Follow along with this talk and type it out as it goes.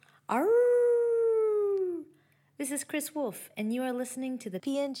Arr! This is Chris Wolf, and you are listening to the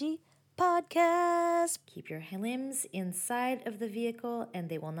PNG podcast. Keep your limbs inside of the vehicle, and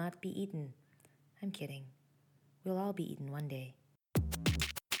they will not be eaten. I'm kidding. We'll all be eaten one day.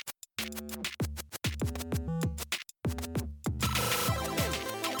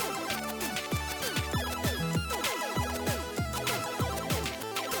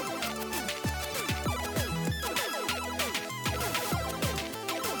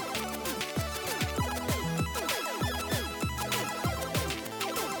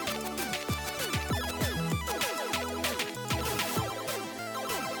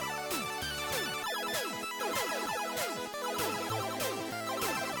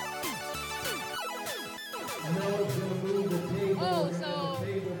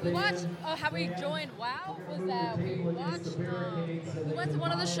 How we joined WOW was that we watched, we went to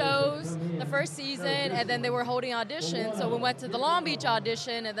one of the shows the first season, and then they were holding auditions, so we went to the Long Beach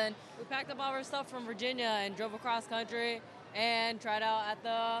audition, and then we packed up all our stuff from Virginia and drove across country and tried out at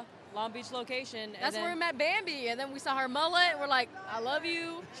the Long Beach location. That's where we met Bambi, and then we saw her mullet, we're like, I love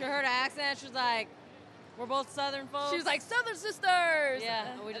you. She heard her accent, she was like, we're both Southern folks. She was like, Southern sisters!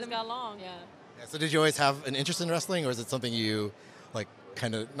 Yeah, and we just got along. Yeah. So did you always have an interest in wrestling, or is it something you, like,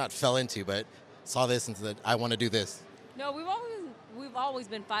 kind of not fell into, but saw this and said, I want to do this? No, we've always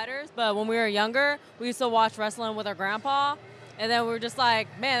been fighters, but when we were younger, we used to watch wrestling with our grandpa, and then we were just like,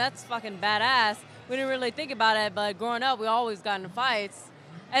 man, that's fucking badass. We didn't really think about it, but growing up, we always got into fights.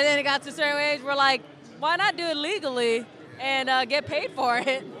 And then it got to a certain age, we're like, why not do it legally and get paid for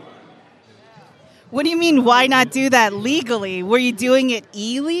it? What do you mean, why not do that legally? Were you doing it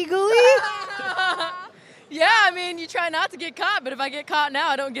illegally? Yeah, I mean, you try not to get caught, but if I get caught now,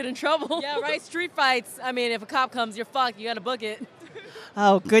 I don't get in trouble. Yeah, right, street fights. I mean, if a cop comes, you're fucked. You got to book it.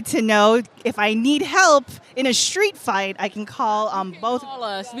 Oh, good to know. If I need help in a street fight, I can call both. Call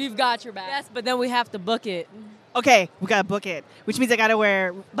us. We've got your back. Yes, but then we have to book it. Okay, we got to book it, which means I got to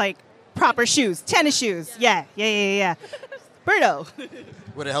wear, like, proper shoes, tennis shoes. Yeah. Berto.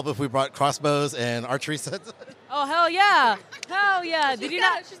 Would it help if we brought crossbows and archery sets? Oh, hell yeah. Hell yeah. Did you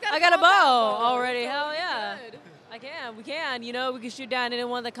not? I got a bow already. Hell yeah. I can. We can. You know, we can shoot down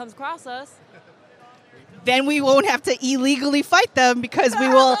anyone that comes across us. Then we won't have to illegally fight them because we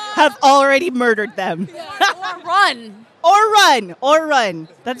will have already murdered them. Or run. Or run.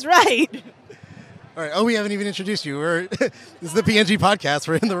 That's right. All right. Oh, we haven't even introduced you. This is the PNG podcast.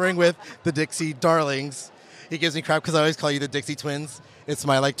 We're in the ring with the Dixie Darlings. He gives me crap because I always call you the Dixie Twins. It's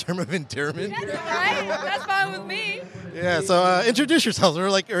my, like, term of endearment. That's all right. That's fine with me. Yeah, so introduce yourselves. We're,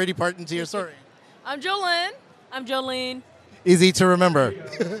 like, already part into your story. I'm Jolynn. I'm Jolene. Easy to remember.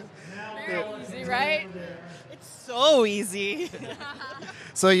 Very easy, right? It's so easy.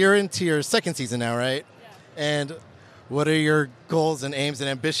 So you're into your second season now, right? Yeah. And what are your goals and aims and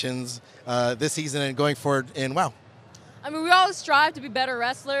ambitions this season and going forward in WOW? I mean, we always strive to be better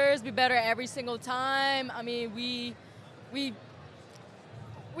wrestlers, be better every single time. I mean, we're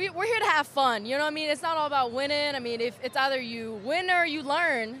here to have fun, you know what I mean? It's not all about winning. I mean, if it's either you win or you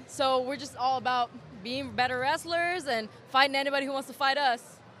learn. So we're just all about being better wrestlers and fighting anybody who wants to fight us.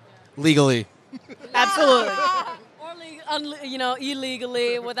 Legally. Absolutely. Or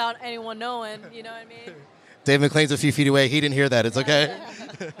illegally without anyone knowing, you know what I mean? Dave McClain's a few feet away. He didn't hear that. It's okay.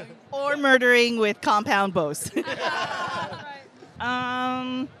 Or murdering with compound bows.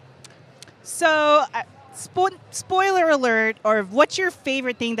 Right. So, spoiler alert, or what's your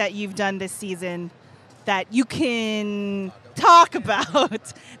favorite thing that you've done this season that you can talk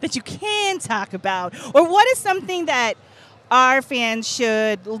about, Or what is something that our fans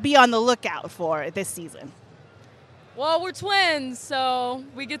should be on the lookout for this season? Well, we're twins, so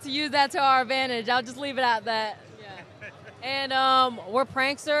we get to use that to our advantage. I'll just leave it at that. Yeah. And we're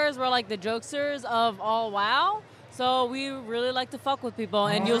pranksters. We're like the jokesters of all WOW. So we really like to fuck with people,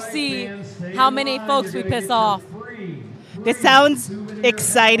 and you'll see how many folks we piss off. This sounds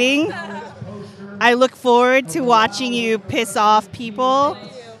exciting. I look forward to watching you piss off people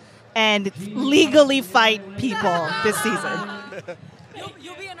and legally fight people this season.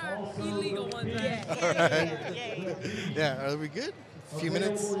 You'll be in our illegal ones. Yeah, are we good? A few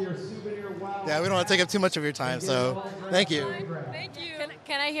minutes? Yeah, we don't want to take up too much of your time, so thank you. Thank you.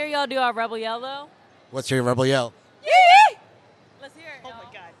 Can I hear y'all do our rebel yell, though? What's your rebel yell? Yee! Let's hear it, y'all. Oh,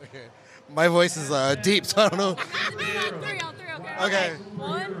 my God. Okay. My voice is deep, so I don't know. On three, okay? Okay.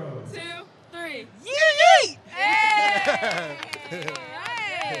 1, 2, 3. Yee! Hey!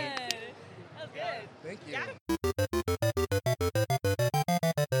 Hey! That was good. Thank you.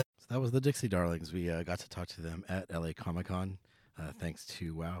 So that was the Dixie Darlings. We got to talk to them at LA Comic-Con. Thanks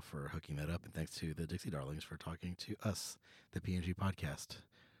to WOW for hooking that up, and thanks to the Dixie Darlings for talking to us, the PNG podcast.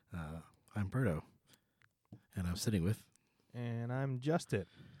 Berto, and I'm sitting with. And I'm Justin.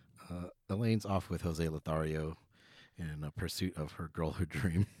 Elaine's off with Jose Lothario in a pursuit of her girlhood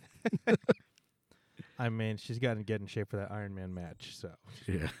dream. I mean, she's got to get in shape for that Iron Man match. So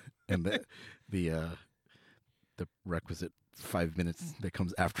Yeah, and the requisite 5 minutes that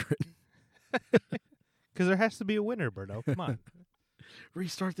comes after it. because there has to be a winner, Berto. Come on.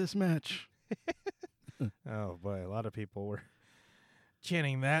 Restart this match. Oh boy, a lot of people were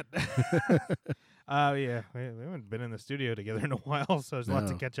chanting that. Yeah, we haven't been in the studio together in a while, so there's a lot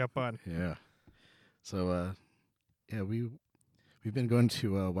to catch up on. Yeah. So, we've been going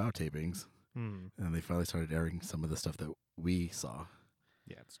to WoW tapings, and they finally started airing some of the stuff that we saw.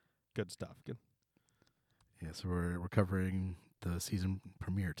 Yeah, it's good stuff. Good. Yeah, so we're covering the season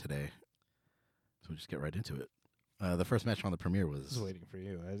premiere today. So we'll just get right into it. The first match on the premiere was... I was waiting for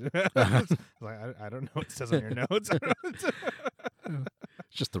you. I don't know what it says on your notes.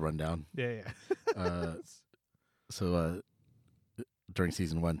 Just the rundown. Yeah. So during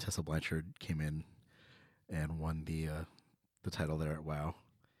season 1, Tessa Blanchard came in and won the title there at WoW.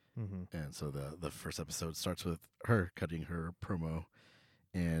 Mm-hmm. And so the first episode starts with her cutting her promo.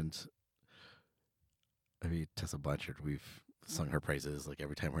 And I mean, Tessa Blanchard, we've sung her praises like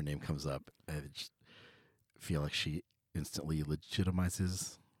every time her name comes up. I just feel like she instantly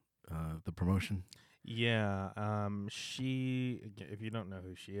legitimizes the promotion. Yeah, she, if you don't know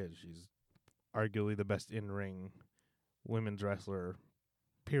who she is, she's arguably the best in-ring women's wrestler,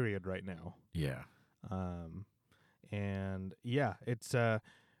 period, right now. Yeah. And yeah, it's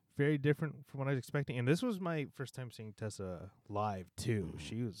very different from what I was expecting. And this was my first time seeing Tessa live too.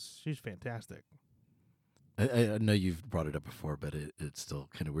 She's fantastic. I know you've brought it up before, but it's still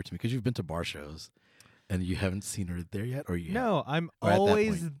kind of weird to me because you've been to bar shows. And you haven't seen her there yet, or you? No, have? I'm or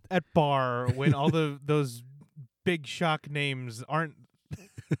always at bar when all those big shock names aren't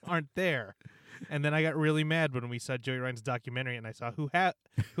there. And then I got really mad when we saw Joey Ryan's documentary, and I saw who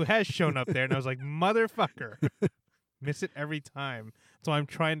has shown up there, and I was like, motherfucker, miss it every time. So I'm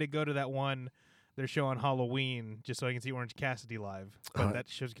trying to go to that one their show on Halloween just so I can see Orange Cassidy live. But that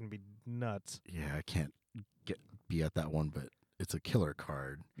show's gonna be nuts. Yeah, I can't be at that one, but it's a killer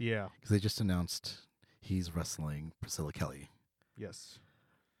card. Yeah, because they just announced. He's wrestling Priscilla Kelly. Yes.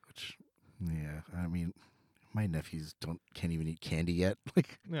 Which, yeah, I mean, my nephews can't even eat candy yet.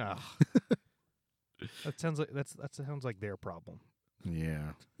 Like, yeah, that sounds like their problem.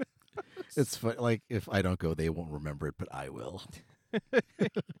 Yeah, it's fun. Like if I don't go, they won't remember it, but I will.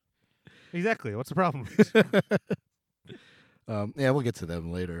 Exactly. What's the problem? Yeah, we'll get to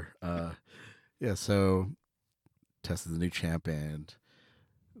them later. Yeah, so Tess is the new champ, and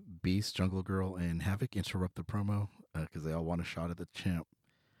Beast, Jungle Girl, and Havoc interrupt the promo because they all want a shot at the champ,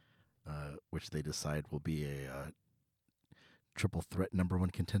 which they decide will be a triple threat number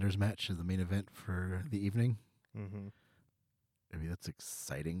 1 contenders match as the main event for the evening. Mm-hmm. I mean, that's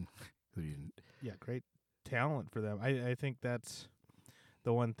exciting. Yeah, great talent for them. I think that's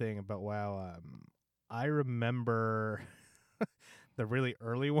the one thing about WoW. I remember the really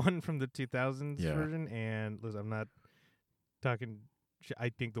early one from the 2000s version, and listen, I'm not talking... I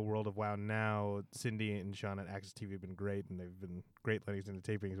think the world of WoW now, Cindy and Sean at Access TV have been great, and they've been great letting us into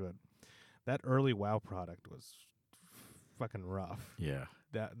tapings, but that early WoW product was fucking rough. Yeah.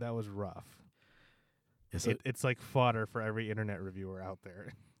 That was rough. Yeah, so it's like fodder for every internet reviewer out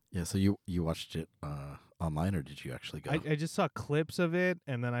there. Yeah, so you watched it online, or did you actually go? I just saw clips of it,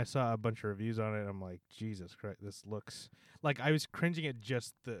 and then I saw a bunch of reviews on it, and I'm like, Jesus Christ, this looks... Like, I was cringing at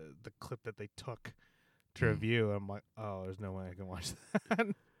just the clip that they took to review. I'm like, oh, there's no way I can watch that.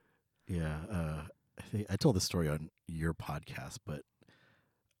 Yeah, I told this story on your podcast, but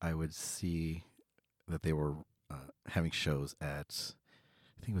I would see that they were having shows at,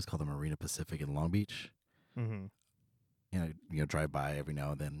 I think it was called the Marina Pacific in Long Beach. Mm-hmm. And I drive by every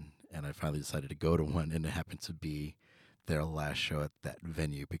now and then, and I finally decided to go to one, and it happened to be their last show at that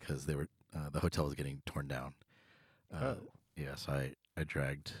venue because they were the hotel was getting torn down. Yeah, so I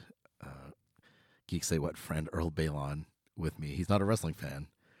dragged Geek Say What friend Earl Balon with me. He's not a wrestling fan.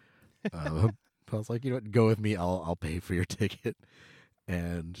 But I was like, you know what, go with me. I'll pay for your ticket.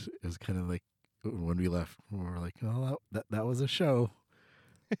 And it was kind of like when we left, we were like, oh, that was a show.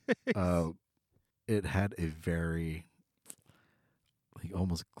 It had a very like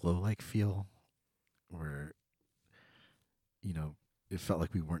almost glow-like feel where, you know, it felt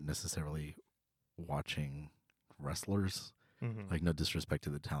like we weren't necessarily watching wrestlers. Mm-hmm. Like, no disrespect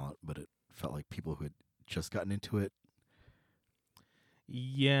to the talent, but it felt like people who had just gotten into it.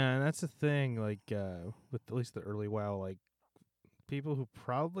 Yeah, and that's the thing, like, with at least the early WoW, like, people who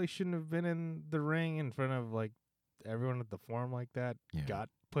probably shouldn't have been in the ring in front of, like, everyone at the forum like that got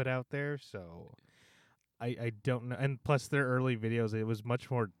put out there. So I don't know. And plus their early videos, it was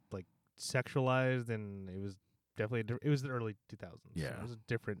much more like sexualized, and it was definitely it was the early 2000s. Yeah. So it was a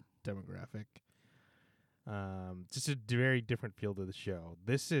different demographic. Just a very different feel to the show.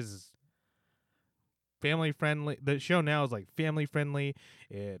 This is family friendly. The show now is like family friendly.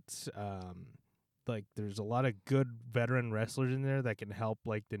 It's like there's a lot of good veteran wrestlers in there that can help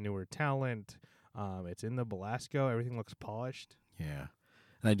like the newer talent. It's in the Belasco. Everything looks polished. Yeah,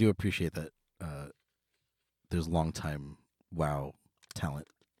 and I do appreciate that there's longtime WoW talent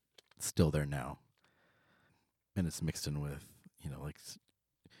still there now, and it's mixed in with like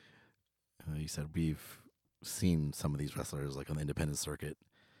you said, we've seen some of these wrestlers like on the independent circuit,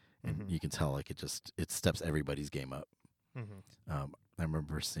 and you can tell like it steps everybody's game up. I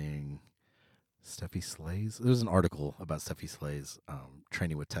remember seeing Steffi Slays. There was an article about Steffi Slays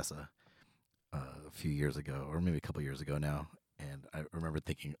training with Tessa a few years ago, or maybe a couple years ago now, and I remember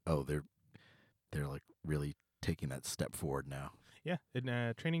thinking, oh, they're like really taking that step forward now. Yeah,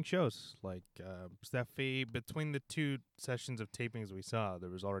 and training shows like Steffi. Between the two sessions of tapings we saw, there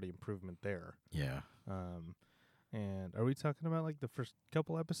was already improvement there. Yeah. And are we talking about like the first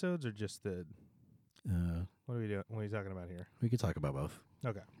couple episodes, or just the? What are we doing? What are you talking about here? We could talk about both.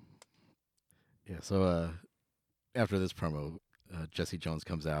 Okay. Yeah. So after this promo, Jesse Jones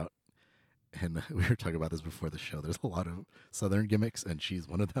comes out, and we were talking about this before the show. There's a lot of Southern gimmicks, and she's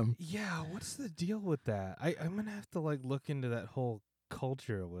one of them. Yeah, what's the deal with that? I'm gonna have to like look into that whole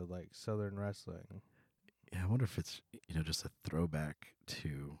culture with like Southern wrestling. Yeah, I wonder if it's just a throwback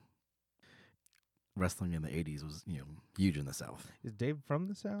to wrestling in the 80s was huge in the South. Is Dave from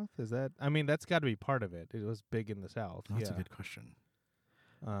the South? Is that? I mean, that's got to be part of it. It was big in the South. That's a good question.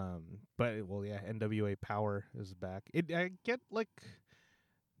 But well, yeah, NWA Power is back. I get like.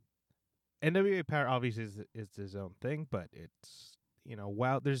 NWA Power obviously is his own thing, but it's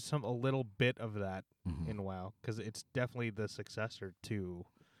WoW. There's a little bit of that in WoW because it's definitely the successor to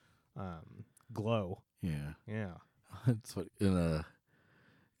Glow. Yeah, yeah. It's what in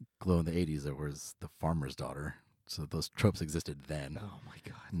Glow in the 80s there was the farmer's daughter, so those tropes existed then. Oh my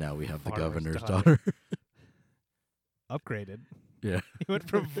god! Now we have the Farmer's governor's daughter. Upgraded. Yeah, he went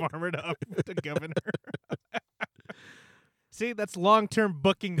from farmer to governor. See, that's long-term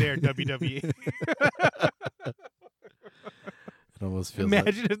booking there, WWE. It almost feels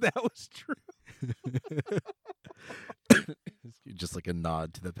Imagine if that was true. Just like a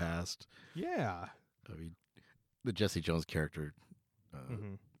nod to the past. Yeah. I mean, the Jesse Jones character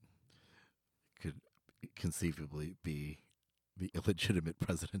could conceivably be the illegitimate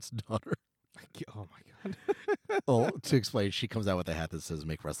president's daughter. Oh, my God. Well, to explain, she comes out with a hat that says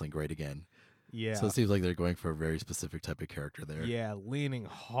 "Make Wrestling Great Again." Yeah. So it seems like they're going for a very specific type of character there. Yeah, leaning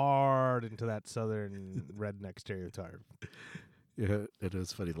hard into that Southern redneck stereotype. Yeah, it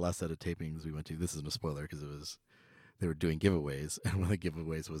was funny. The last set of tapings we went to, this isn't a spoiler because they were doing giveaways, and one of the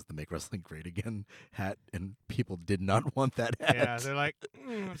giveaways was the "Make Wrestling Great Again" hat, and people did not want that hat. Yeah, they're like,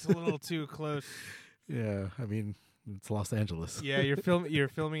 it's a little too close. Yeah, I mean, it's Los Angeles. Yeah, you're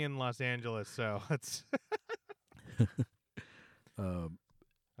filming in Los Angeles, so it's.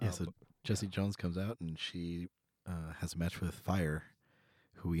 So Jesse Jones comes out, and she has a match with Fire,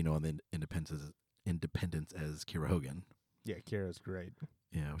 who we know on the Independence as Kira Hogan. Yeah, Kira's great.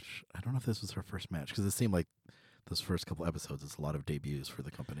 Yeah, which I don't know if this was her first match, because it seemed like those first couple episodes, it's a lot of debuts for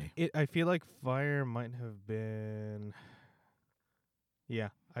the company. I feel like Fire might have been. Yeah,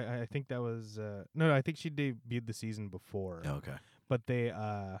 I think that was no. I think she debuted the season before. Oh, okay. But they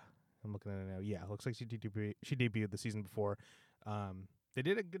I'm looking at it now. Yeah, it looks like she debuted the season before. They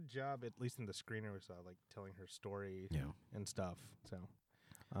did a good job, at least in the screener we saw, like telling her story and stuff. So,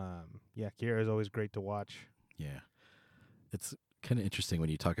 yeah, Kira is always great to watch. Yeah, it's kind of interesting when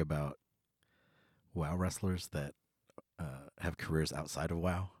you talk about WoW wrestlers that have careers outside of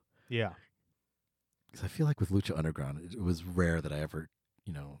WoW. Yeah, because I feel like with Lucha Underground, it was rare that I ever,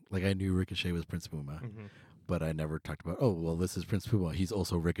 like I knew Ricochet was Prince Puma, but I never talked about, oh, well, this is Prince Puma. He's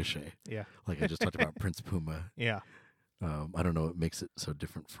also Ricochet. Yeah, like I just talked about Prince Puma. Yeah. I don't know what makes it so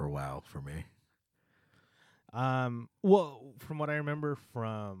different for WoW for me. Well, from what I remember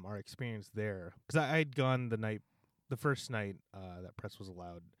from our experience there, because I'd gone the first night that press was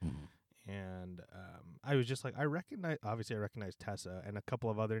allowed, and I was just like, obviously I recognized Tessa and a couple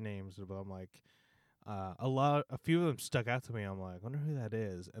of other names, but I'm like, a few of them stuck out to me. I'm like, I wonder who that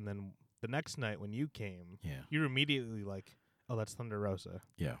is. And then the next night when you came, you were immediately like, oh, that's Thunder Rosa.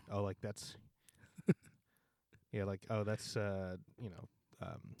 Yeah. Oh, like that's. Yeah, like, oh, that's,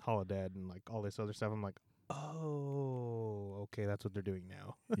 Holodead and, like, all this other stuff. I'm like, oh, okay, that's what they're doing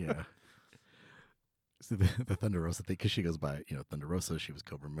now. Yeah. So the Thunder Rosa thing, because she goes by, Thunder Rosa. She was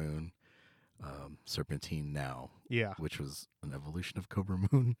Cobra Moon, Serpentine now, Yeah. which was an evolution of Cobra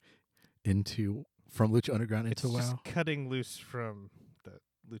Moon from Lucha Underground into It's just WoW. cutting loose from the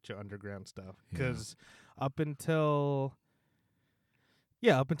Lucha Underground stuff. Because up until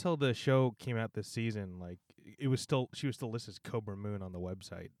the show came out this season, like she was still listed as Cobra Moon on the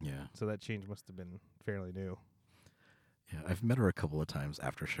website. Yeah. So that change must have been fairly new. Yeah, I've met her a couple of times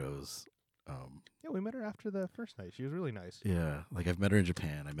after shows. Yeah, we met her after the first night. She was really nice. Yeah, like I've met her in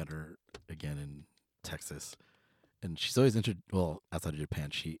Japan. I met her again in Texas, and she's always outside of Japan.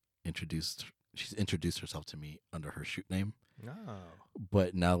 She's introduced herself to me under her shoot name. No.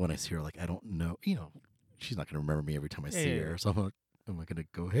 But now when I see her, like I don't know, she's not gonna remember me every time I see her. So I'm not gonna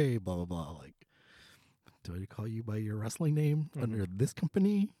go, hey, blah blah blah. Like, do I call you by your wrestling name under this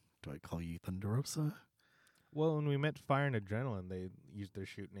company? Do I call you Thunder Rosa? Well, when we met Fire and Adrenaline, they used their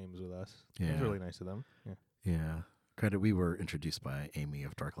shoot names with us. Yeah. It was really nice of them. Yeah. Yeah. Credit, we were introduced by Amy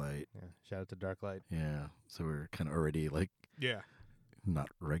of Darklight. Yeah. Shout out to Darklight. Yeah. So we're kind of already not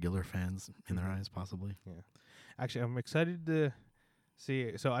regular fans in their eyes, possibly. Yeah. Actually, I'm excited to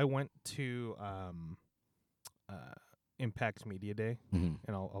see. So I went to Impact's Media Day, and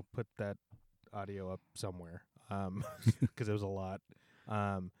I'll put that audio up somewhere because it was a lot.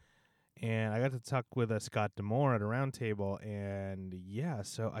 And I got to talk with Scott Demore at a round table, and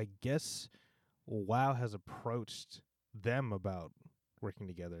so I guess WoW has approached them about working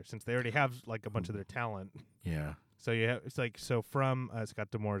together since they already have like a bunch of their talent. Yeah. So from Scott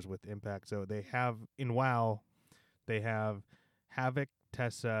Demore's with Impact. So they have in WoW, they have Havoc,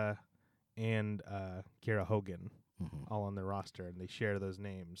 Tessa, and Kira Hogan all on their roster, and they share those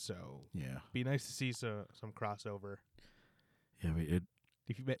names. So be nice to see some crossover. Yeah,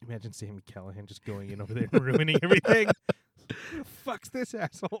 If you imagine Sami Callihan just going in over there and ruining everything. Who the fuck's this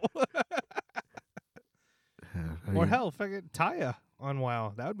asshole? Or hell, fucking Taya on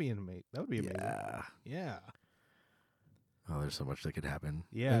WoW. That would be amazing. Yeah. Oh, there's so much that could happen.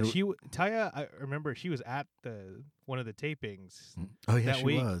 Yeah, Taya. I remember she was at one of the tapings. Oh yeah, that she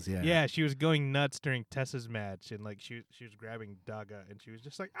week. was. Yeah. Yeah, she was going nuts during Tessa's match, and like she was grabbing Daga, and she was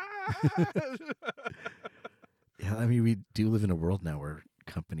just like, ah. Yeah, I mean, we do live in a world now where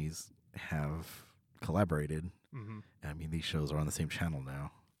companies have collaborated. I mean, these shows are on the same channel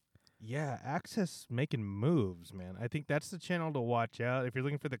now. Yeah, Access making moves, man. I think that's the channel to watch out. If you're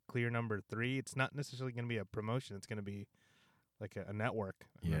looking for the clear number 3, it's not necessarily going to be a promotion. It's going to be like a network.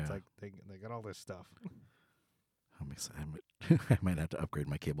 And it's like they got all this stuff. I'm excited. I might have to upgrade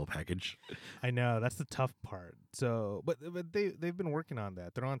my cable package. I know, that's the tough part. So, but they've been working on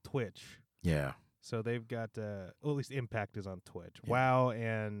that. They're on Twitch. Yeah. So they've got at least Impact is on Twitch. Yeah. WoW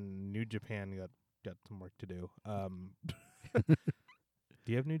and New Japan got some work to do.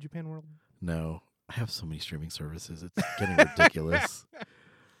 Do you have New Japan World? No. I have so many streaming services. It's getting ridiculous.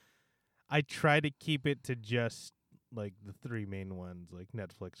 I try to keep it to just like the 3 main ones, like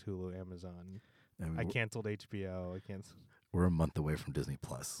Netflix, Hulu, Amazon. I canceled HBO. We're a month away from Disney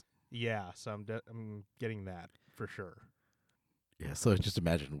Plus. Yeah, so I'm getting that for sure. Yeah, so just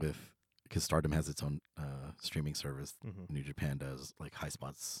imagine because Stardom has its own streaming service. New Japan does like High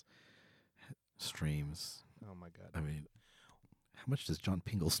Spots streams. Oh my God! I mean, how much does John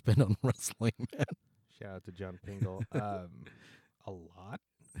Pingle spend on wrestling, man? Shout out to John Pingle. A lot.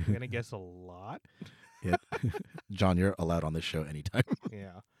 I'm gonna guess a lot. Yeah, John, you're allowed on this show anytime.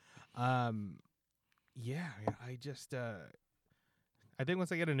 Yeah. Yeah. I just I think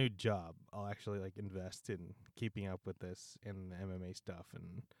once I get a new job, I'll actually like invest in keeping up with this and the MMA stuff,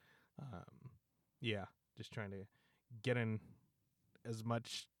 and just trying to get in as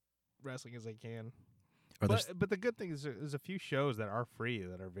much wrestling as I can. But the good thing is there's a few shows that are free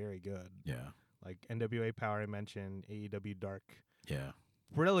that are very good. Yeah. Like NWA Power I mentioned, AEW Dark. Yeah.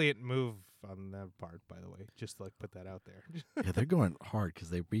 Brilliant move on their part, by the way. Just to like put that out there. Yeah, they're going hard because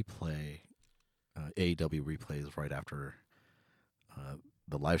they replay AEW replays right after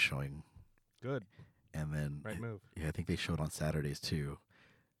the live showing. Good. And then right move. Yeah, I think they showed on Saturdays too,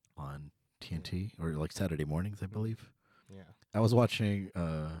 on TNT or like Saturday mornings, I believe. Yeah. I was watching.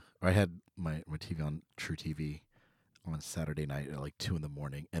 I had my TV on True TV on Saturday night at like 2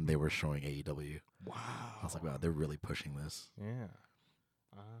 a.m, and they were showing AEW. Wow. I was like, wow, they're really pushing this. Yeah.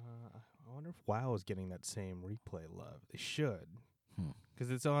 I wonder if WoW is getting that same replay love. They should. Because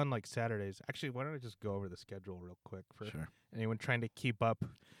it's on like Saturdays. Actually, why don't I just go over the schedule real quick for anyone trying to keep up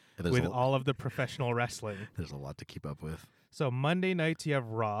with all of the professional wrestling. There's a lot to keep up with. So Monday nights you have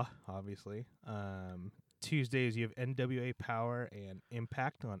Raw, obviously. Tuesdays you have NWA Power and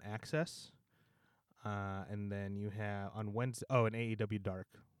Impact on Access. And then you have on Wednesday, and AEW Dark,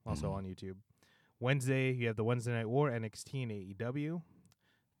 also on YouTube. Wednesday, you have the Wednesday Night War, NXT and AEW.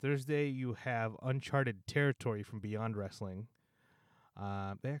 Thursday, you have Uncharted Territory from Beyond Wrestling.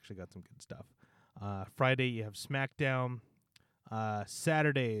 They actually got some good stuff. Friday, you have SmackDown.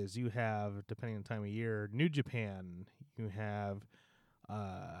 Saturdays, you have, depending on the time of year, New Japan. You have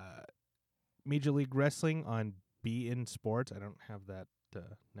Major League Wrestling on BN Sports. I don't have that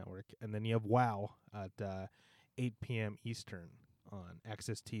network. And then you have WOW at 8 p.m. Eastern on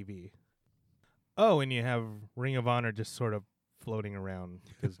Access TV. Oh, and you have Ring of Honor just sort of floating around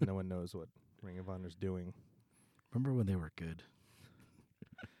because no one knows what Ring of Honor's doing. Remember when they were good?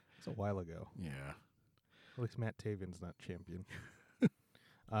 It's a while ago. Yeah. At least Matt Taven's not champion.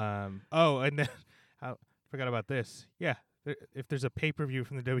 And then forgot about this. Yeah, if there's a pay-per-view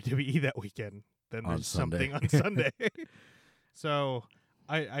from the WWE that weekend, then On there's Sunday. something on Sunday. So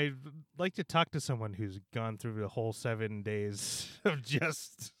I'd like to talk to someone who's gone through the whole 7 days of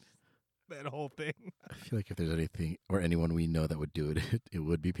just that whole thing. I feel like if there's anything or anyone we know that would do it, it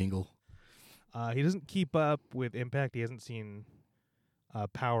would be Pingle. He doesn't keep up with Impact. He hasn't seen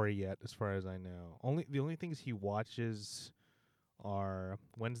Power yet, as far as I know. The only things he watches are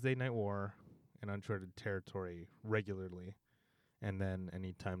Wednesday Night War and Uncharted Territory regularly, and then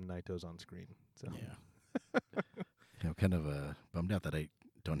anytime Naito's on screen. So Yeah. I'm kind of bummed out that I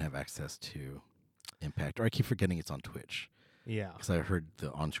don't have access to Impact, or I keep forgetting it's on Twitch. yeah, Because I heard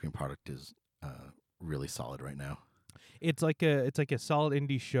the on-screen product is really solid right now. it's like a solid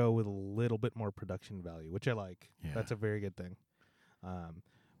indie show with a little bit more production value, which I like. Yeah. That's a very good thing.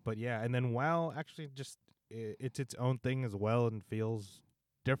 But yeah, and then WoW actually just it's its own thing as well and feels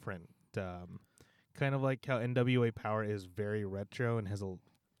different. Kind of like how NWA Power is very retro and has some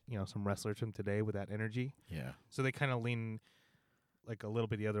wrestlers from today with that energy. Yeah. So they kind of lean like a little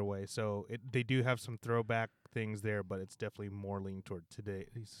bit the other way. So they do have some throwback things there, but it's definitely more lean toward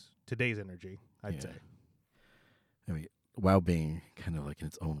today's energy, I'd say. I mean, WoW being kind of like in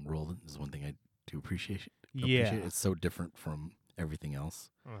its own world is one thing I do appreciate. Yeah. It's so different from everything else.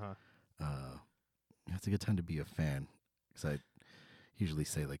 It's a good time to be a fan, because I usually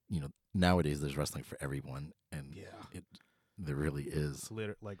say, like, nowadays there's wrestling for everyone, and there really is.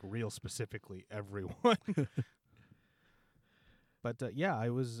 Like real specifically everyone. But I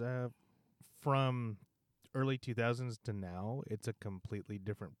was from early 2000s to now, it's a completely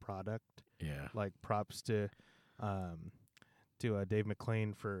different product. Yeah. Like props to Dave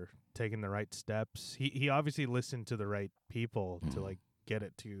McClain for taking the right steps. He obviously listened to the right people to like get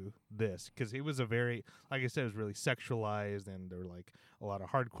it to this, because it was a very, like I said, it was really sexualized, and there were like a lot of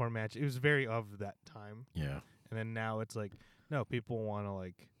hardcore matches. It was very of that time. Yeah. And then now it's like, no, people want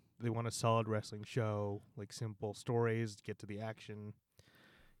to they want a solid wrestling show, like simple stories, get to the action.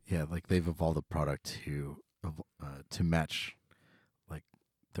 Yeah, like they've evolved the product to match like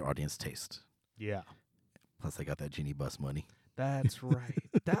their audience taste. Yeah. Plus, they got that Genie Bus money. That's right.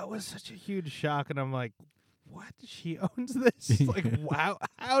 That was such a huge shock, and I'm like, what? She owns this? Like, wow,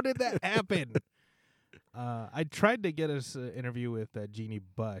 how did that happen? I tried to get us an interview with Jeannie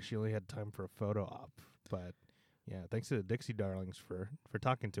Buss. She only had time for a photo op, but yeah, thanks to the Dixie Darlings for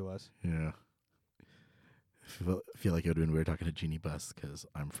talking to us. Yeah. I feel like it would have been weird talking to Jeannie Buss because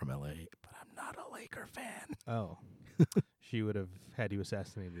I'm from LA, but I'm not a Laker fan. Oh. She would have had you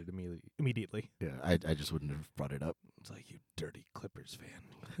assassinated immediately. Yeah, I just wouldn't have brought it up. It's like, you dirty Clippers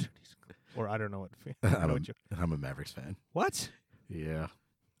fan. Or I don't know what fan. I'm a Mavericks fan. What? Yeah.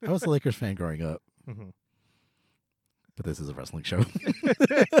 I was a Lakers fan growing up. Mm-hmm. But this is a wrestling show.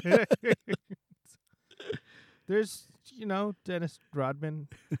 There's, Dennis Rodman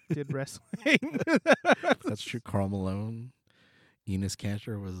did wrestling. That's true. Karl Malone. Enos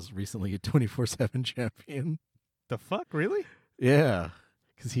Kanter was recently a 24/7 champion. The fuck? Really? Yeah.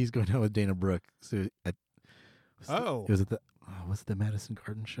 Because he's going down with Dana Brooke. So was it the Madison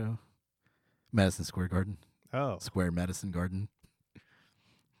Garden show? Madison Square Garden. Oh. Square Madison Garden.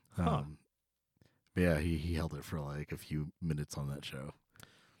 Huh. But yeah, he held it for like a few minutes on that show.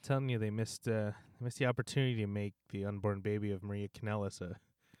 Telling you, they missed the opportunity to make the unborn baby of Maria Kanellis a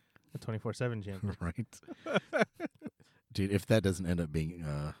 24/7 champion. Right. Dude, if that doesn't end up being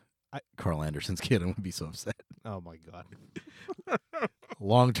Carl Anderson's kid, I'm going to be so upset. Oh, my God.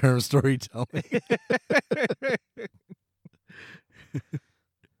 Long-term storytelling.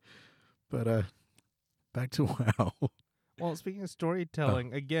 But back to WoW. Well, speaking of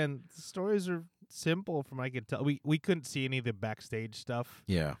storytelling, again, the stories are simple from what I could tell. We couldn't see any of the backstage stuff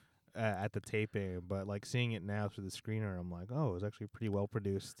at the taping, but like seeing it now through the screener, I'm like, oh, it was actually pretty well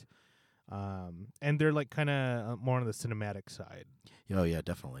produced. And they're like kind of more on the cinematic side. Oh, yeah,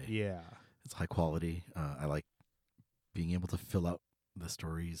 definitely. Yeah. It's high quality. I like being able to fill out the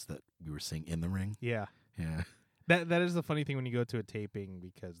stories that we were seeing in the ring. Yeah. Yeah. That is the funny thing when you go to a taping,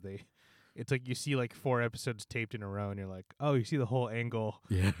 because it's like you see like 4 episodes taped in a row, and you're like, oh, you see the whole angle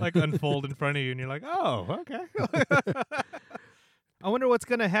Yeah. like unfold in front of you, and you're like, oh, okay. I wonder what's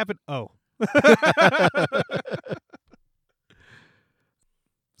gonna happen. Oh.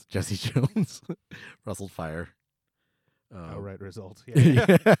 Jesse Jones wrestled Fire. Right result.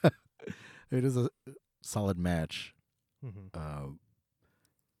 Yeah. Yeah. It is a solid match. Mm-hmm.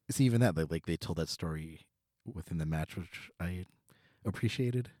 See, even that, they told that story within the match, which I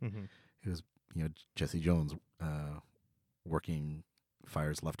appreciated. Mm-hmm. It was, Jesse Jones working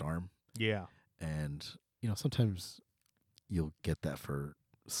Fire's left arm. Yeah. And, sometimes you'll get that for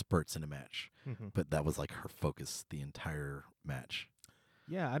spurts in a match. Mm-hmm. But that was like her focus the entire match.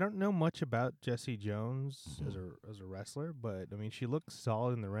 Yeah, I don't know much about Jesse Jones Mm-hmm. as a wrestler, but I mean, she looks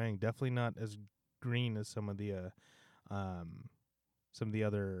solid in the ring. Definitely not as green as some of the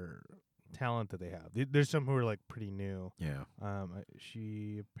other talent that they have. There's some who are like pretty new. Yeah.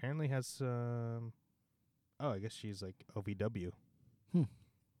 She apparently has some. I guess she's like OVW. Hmm. Are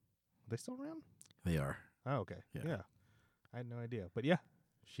they still around? They are. Oh, okay. Yeah. I had no idea, but yeah,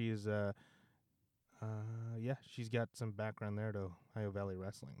 she's she's got some background there to Ohio Valley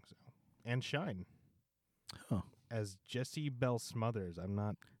Wrestling, so and Shine. Oh. As Jessie Belle Smothers. I'm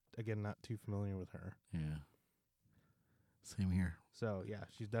not too familiar with her. Yeah. Same here. So yeah,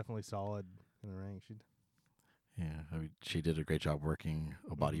 she's definitely solid in the ring. Yeah. I mean, she did a great job working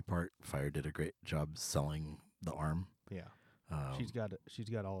a body part. Fire did a great job selling the arm. Yeah. Um, She's got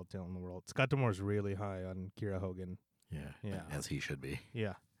all the talent in the world. Scott D'Amore's really high on Kira Hogan. Yeah. As he should be.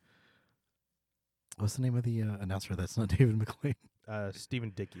 Yeah. What's the name of the announcer that's not David McLean?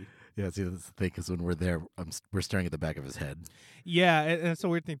 Stephen Dickey. Yeah, see, that's the thing, because when we're there, we're staring at the back of his head. Yeah, and it's a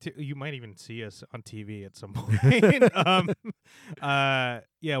weird thing, too. You might even see us on TV at some point.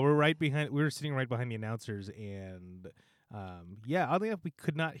 We're right behind. We were sitting right behind the announcers, and oddly enough, we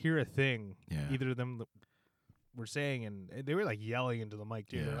could not hear a thing. Yeah. Either of them were saying, and they were like yelling into the mic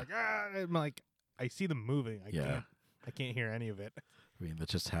too. Yeah. They're like, I'm like, I see them moving. Yeah. I can't hear any of it. I mean,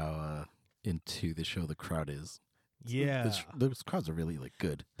 that's just how into the show the crowd is. Yeah, Those crowds are really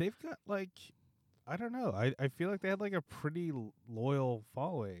good. they've got like, I don't know. I feel like they had like a pretty loyal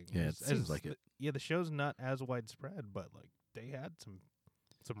following. Yeah, it seems like it. The show's not as widespread, but like they had some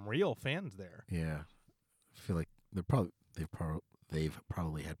real fans there. Yeah, I feel like they've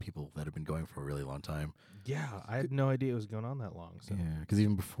probably had people that have been going for a really long time. Yeah, I had no idea it was going on that long. So Yeah, because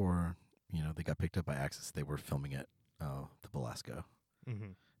even before they got picked up by Axis, they were filming at the Belasco.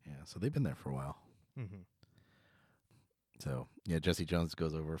 Mm-hmm. Yeah, so they've been there for a while. Mm-hmm. So yeah, Jesse Jones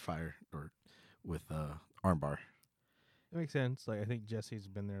goes over Fire with armbar. It makes sense. Like I think Jesse's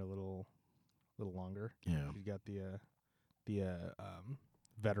been there a little longer. Yeah, She's got the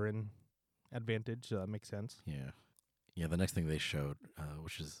veteran advantage, so that makes sense. Yeah. The next thing they showed,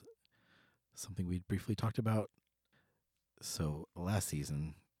 which is something we briefly talked about. So last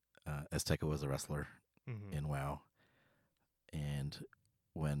season, Azteca was a wrestler in WoW, and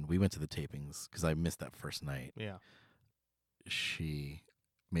when we went to the tapings, because I missed that first night, she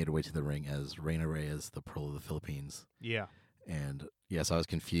made her way to the ring as Reina Reyes, the Pearl of the Philippines. Yeah. And yes, I was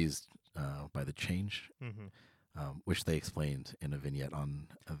confused by the change, which they explained in a vignette on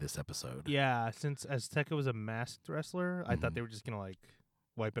this episode. Yeah, since Azteca was a masked wrestler, I thought they were just going to like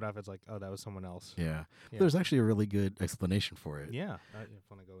wipe it off as like, oh, that was someone else. Yeah. There's actually a really good explanation for it. Yeah. I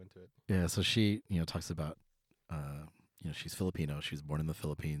want to go into it. Yeah, so she, talks about, she's Filipino. She was born in the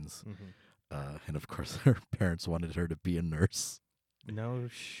Philippines. And of course, her parents wanted her to be a nurse. No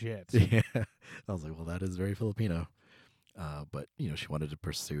shit. Yeah. I was like, well, that is very Filipino. But, she wanted to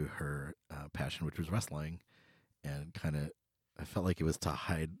pursue her passion, which was wrestling. And I felt like it was to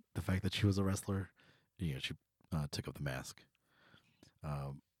hide the fact that she was a wrestler. She took up the mask.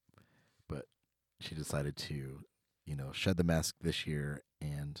 But she decided to, shed the mask this year.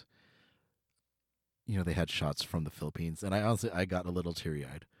 And, they had shots from the Philippines. And I got a little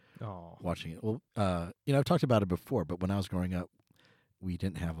teary-eyed watching it. Well, I've talked about it before, but when I was growing up, we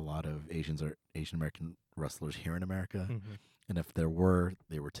didn't have a lot of Asians or Asian American wrestlers here in America. And if there were,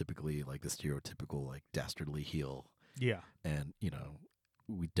 they were typically like the stereotypical, like dastardly heel. Yeah. And,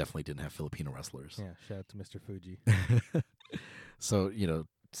 we definitely didn't have Filipino wrestlers. Yeah. Shout out to Mr. Fuji. So,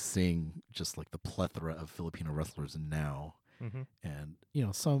 seeing just like the plethora of Filipino wrestlers now, and,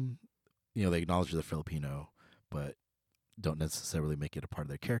 some, they acknowledge they're Filipino, but don't necessarily make it a part of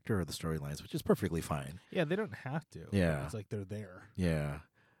their character or the storylines, which is perfectly fine. Yeah, they don't have to. Yeah. It's like they're there. Yeah.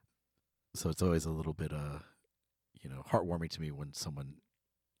 So it's always a little bit, heartwarming to me when someone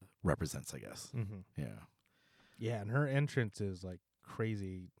represents, I guess. Yeah. Yeah, and her entrance is like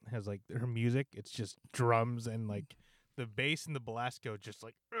crazy. Has like her music, it's just drums and like the bass and the Belasco just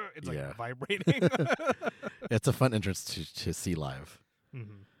like it's like Yeah. vibrating. It's a fun entrance to see live.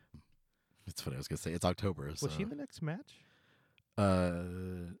 Mm-hmm. It's funny. I was gonna say it's October. So. Was she in the next match?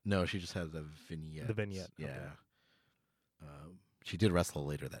 No, she just had the vignette. The vignette. Yeah. Okay. She did wrestle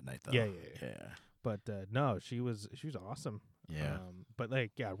later that night though. Yeah. But no, she was awesome. Yeah. But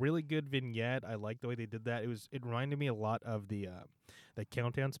like, yeah, really good vignette. I like the way they did that. It reminded me a lot of the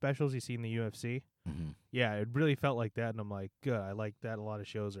countdown specials you see in the UFC. Mm-hmm. Yeah, it really felt like that, and I'm like, good. I like that. A lot of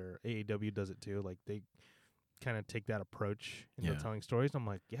shows, or AEW does it too. Like they kind of take that approach into telling stories. And I'm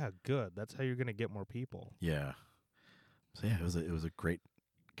like, yeah, good. That's how you're gonna get more people. Yeah. So yeah, it was a great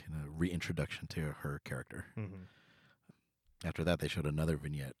kind of reintroduction to her character. Mm-hmm. After that, they showed another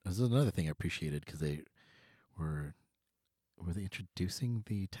vignette. This is another thing I appreciated because they were they introducing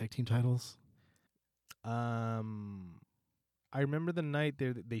the tag team titles? I remember the night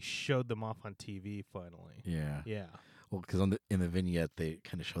they showed them off on TV finally. Yeah. Yeah. Well, because in the vignette they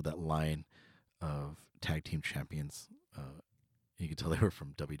kind of showed that line of tag team champions. You could tell they were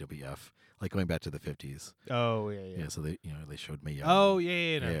from WWF, like going back to the 50s. Oh yeah. Yeah. So they showed Mae Young. Oh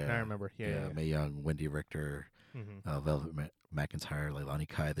yeah. I remember. Yeah. Mae Young, Wendy Richter, Mm-hmm. Velvet McIntyre, Leilani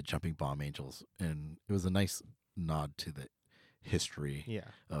Kai, the Jumping Bomb Angels, and it was a nice nod to the history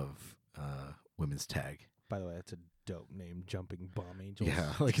of women's tag. By the way, that's a dope name, Jumping Bomb Angels.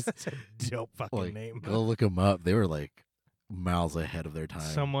 Yeah, like that's a dope fucking name. Go look them up. They were like miles ahead of their time.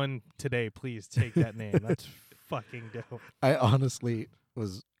 Someone today, please take that name. That's fucking dope. I honestly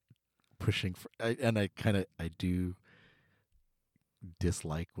was pushing for, I do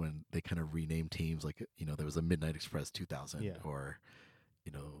dislike when they kind of rename teams. Like there was a Midnight Express 2000 or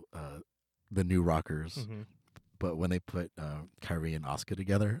the New Rockers. Mm-hmm. But when they put Kyrie and Asuka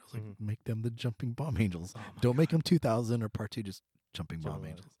together, I was like, make them the Jumping Bomb Angels. Oh Don't make them 2000 or Part 2, just Jumping Bomb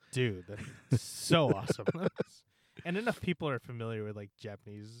Angels. Dude, that's so awesome. And enough people are familiar with like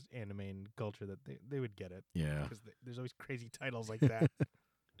Japanese anime and culture that they would get it. Yeah. Because there's always crazy titles like that.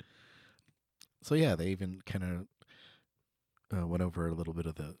 So yeah, they even kind of went over a little bit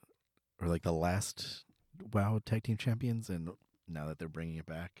of the last WoW Tag Team Champions, and now that they're bringing it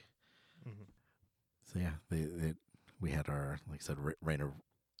back. Mm-hmm. So yeah, we had our, like I said, Raina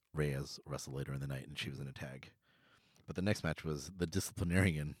Reyes wrestle later in the night, and she was in a tag. But the next match was the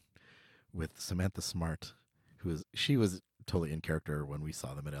Disciplinarian with Samantha Smart, she was totally in character when we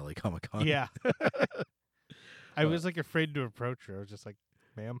saw them at LA Comic-Con. Yeah. I was like afraid to approach her. I was just like,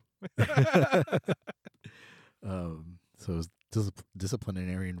 ma'am. So it was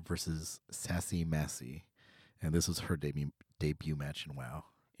Disciplinarian versus Sassy Massey, and this was her debut match in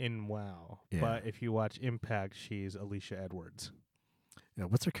WoW. Yeah. But if you watch Impact, she's Alicia Edwards. Yeah,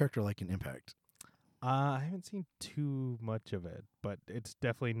 what's her character like in Impact? I haven't seen too much of it, but it's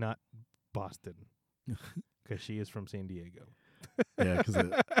definitely not Boston because she is from San Diego. Yeah, because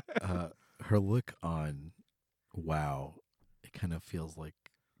her look on WoW, it kind of feels like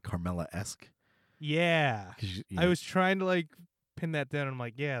Carmella-esque. Yeah. I was trying to like pin that down, and I'm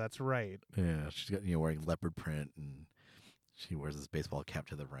like, yeah, that's right. Yeah, she's got wearing leopard print, and she wears this baseball cap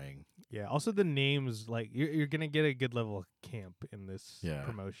to the ring. Yeah. Also, the names, like you're gonna get a good level of camp in this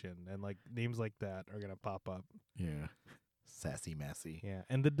promotion, and like names like that are gonna pop up. Yeah. Sassy Massey. Yeah,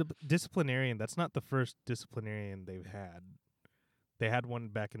 and the Disciplinarian. That's not the first Disciplinarian they've had. They had one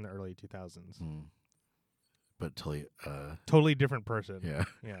back in the early 2000s. Mm. But totally different person. Yeah.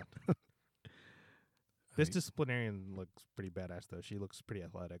 Yeah. This Disciplinarian looks pretty badass, though. She looks pretty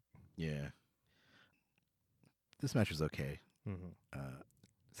athletic. Yeah. This match was okay. Mm-hmm.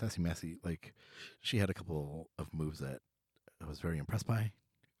 Sassy Massey, like, she had a couple of moves that I was very impressed by.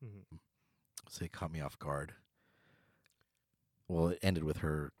 Mm-hmm. So it caught me off guard. Well, it ended with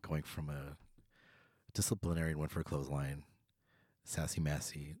her going from a Disciplinarian, went for a clothesline. Sassy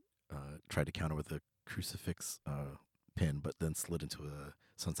Massey tried to counter with a crucifix pin, but then slid into a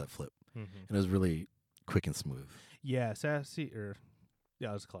sunset flip. Mm-hmm. And it was really quick and smooth. Yeah, Sassy,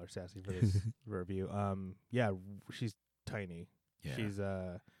 I'll just call her Sassy for this review. Yeah, she's tiny.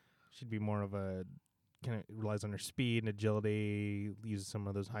 Yeah. She'd be more of a kind of relies on her speed and agility, uses some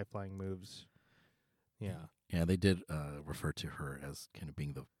of those high flying moves. Yeah. Yeah, they did refer to her as kind of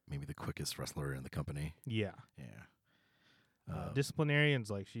being maybe the quickest wrestler in the company. Yeah. Yeah. Disciplinarian's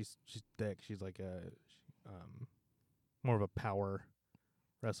like she's thick. She's like a more of a power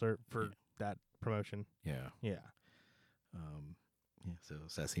wrestler for that promotion. Yeah. Yeah. So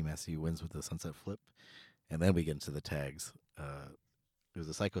Sassy Massey wins with the sunset flip, and then we get into the tags. It was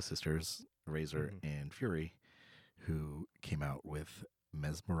the Psycho Sisters, Razor and Fury, who came out with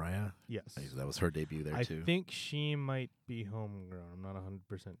Mesmeriah. Yes. That was her debut there, too. I think she might be homegrown. I'm not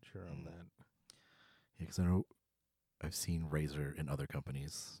 100% sure on that. Yeah, because I know I've seen Razor in other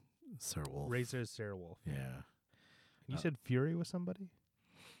companies. Sarah Wolf. Razor is Sarah Wolf. Yeah. You said Fury was somebody?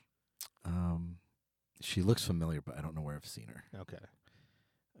 She looks familiar, but I don't know where I've seen her. Okay.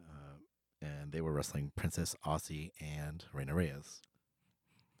 And they were wrestling Princess Aussie and Reina Reyes.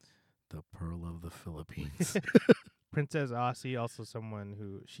 The Pearl of the Philippines. Princess Aussie, also someone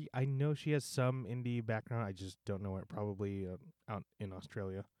who I know she has some indie background. I just don't know where. Probably out in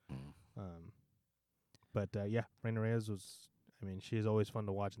Australia. But yeah, Reina Reyes was. I mean, she is always fun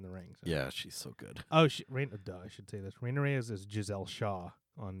to watch in the ring. So. Yeah, she's so good. Oh, I should say this. Reina Reyes is Giselle Shaw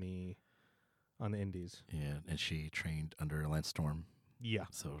on the indies. Yeah, and she trained under Lance Storm. Yeah.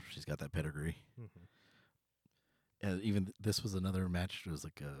 So she's got that pedigree. Mm-hmm. And even this was another match. It was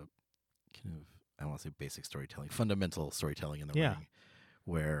like a kind of, I don't want to say basic storytelling, fundamental storytelling in the ring,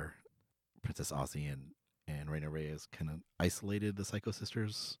 where Princess Aussie and Reina Reyes kind of isolated the Psycho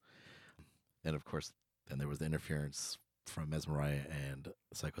Sisters. And of course, then there was the interference from Mesmeriah and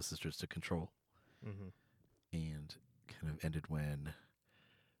Psycho Sisters to control. Mm-hmm. And kind of ended when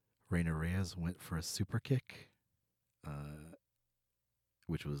Reina Reyes went for a super kick,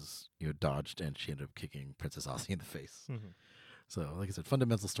 which was dodged, and she ended up kicking Princess Aussie in the face. Mm-hmm. So, like I said,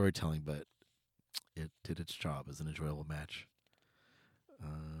 fundamental storytelling, but it did its job as an enjoyable match.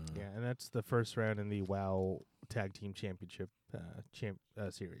 Yeah, and that's the first round in the WoW Tag Team Championship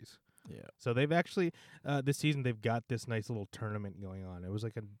series. Yeah. So they've actually this season they've got this nice little tournament going on. It was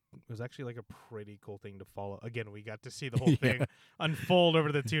actually like a pretty cool thing to follow. Again, we got to see the whole thing unfold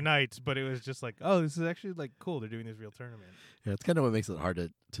over the 2 nights, but it was just like, oh, this is actually like cool. They're doing this real tournament. Yeah, it's kind of what makes it hard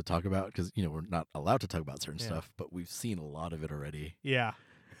to talk about because we're not allowed to talk about certain stuff, but we've seen a lot of it already. Yeah.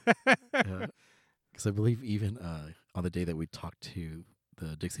 Because I believe even on the day that we talked to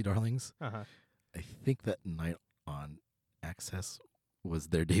the Dixie Darlings, I think that night on Access was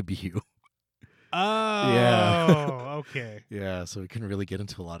their debut. Oh, yeah. Okay. Yeah, so we couldn't really get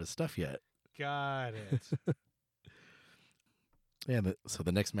into a lot of stuff yet. Got it. Yeah, so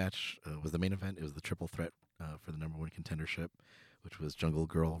the next match was the main event. It was the triple threat for the number 1 contendership, which was Jungle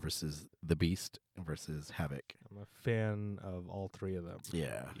Girl versus The Beast versus Havoc. I'm a fan of all 3 of them.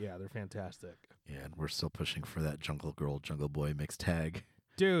 Yeah. Yeah, they're fantastic. Yeah, and we're still pushing for that Jungle Girl, Jungle Boy mixed tag.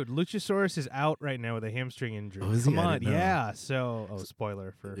 Dude, Luchasaurus is out right now with a hamstring injury. Oh, is he? Come I on, didn't know. yeah. So,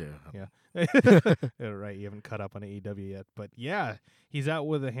 spoiler for Yeah. Yeah, right. You haven't caught up on AEW yet, but yeah, he's out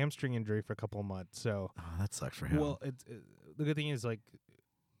with a hamstring injury for a couple of months. So, oh, that sucks for him. Well, the good thing is like,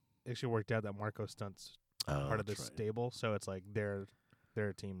 it actually worked out that Marco Stunt's part of the stable, so it's like they're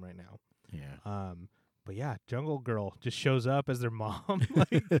a team right now. Yeah. But yeah, Jungle Girl just shows up as their mom.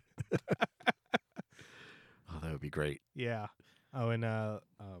 Like, oh, that would be great. Yeah. Oh, and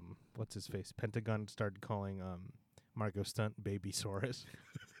what's his face? Pentagon started calling Marco Stunt Baby Saurus.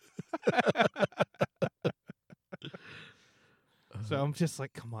 So I'm just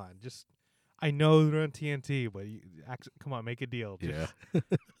like, come on, I know they're on TNT, but come on, make a deal. Yeah.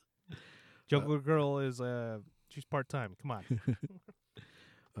 Jungle Girl is she's part-time. Come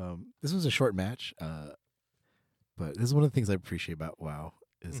on. This was a short match, but this is one of the things I appreciate about WoW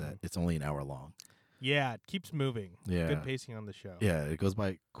is that it's only an hour long. Yeah, it keeps moving. Yeah. Good pacing on the show. Yeah, it goes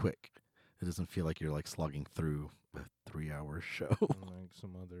by quick. It doesn't feel like you're like slogging through a 3-hour show. Like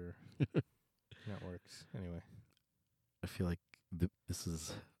some other networks. Anyway. I feel like this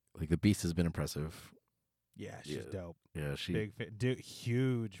is like the Beast has been impressive. Yeah, she's dope. Yeah, she big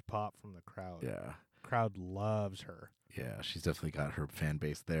huge pop from the crowd. Yeah. Crowd loves her. Yeah, she's definitely got her fan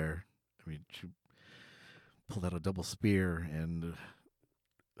base there. I mean, she pulled out a double spear and the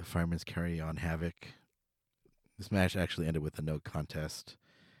Fireman's Carry on Havoc. This match actually ended with a no contest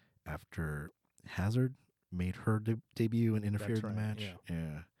after Hazard made her debut and interfered in the match.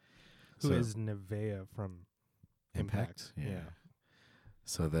 Yeah. Who is Nevaeh from Impact? Yeah.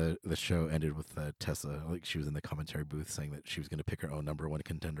 So the show ended with Tessa, like she was in the commentary booth saying that she was going to pick her own number 1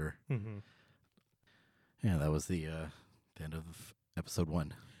 contender. Mm-hmm. Yeah, that was the end of episode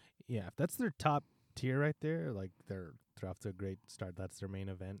 1. Yeah, if that's their top tier right there, like they're off to a great start. That's their main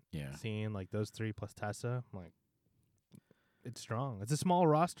event. Yeah. Seeing like those 3 plus Tessa, like it's strong. It's a small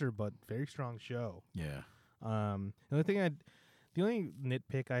roster, but very strong show. Yeah. The only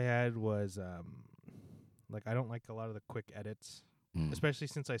nitpick I had was like I don't like a lot of the quick edits. Especially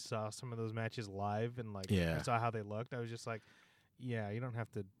since I saw some of those matches live and like I saw how they looked. I was just like, yeah, you don't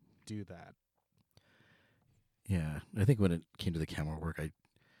have to do that. Yeah. I think when it came to the camera work, I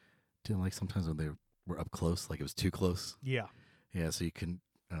didn't like sometimes when they were up close, like it was too close. Yeah. Yeah, so you can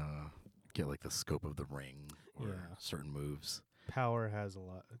get like the scope of the ring or certain moves. Power has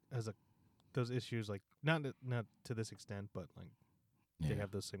those issues, like not to this extent, but like they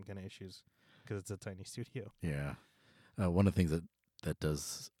have those same kind of issues because it's a tiny studio. Yeah. One of the things that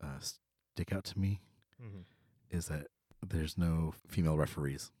does stick out to me is that there's no female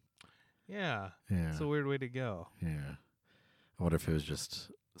referees. Yeah. Yeah. It's a weird way to go. Yeah. I wonder if it was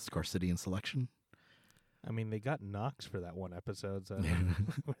just scarcity in selection. I mean, they got Knox for that one episode, so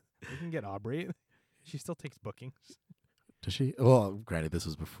we can get Aubrey. She still takes bookings. Does she? Well, granted, this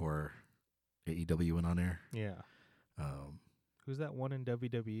was before AEW went on air. Yeah. Who's that one in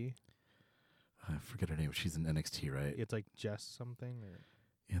WWE? I forget her name. She's in NXT, right? It's like Jess something. Or?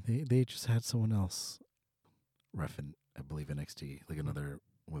 Yeah, they just had someone else ref in, I believe, NXT, like another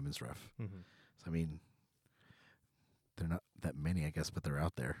women's ref. Mm-hmm. So, I mean, they're not that many, I guess, but they're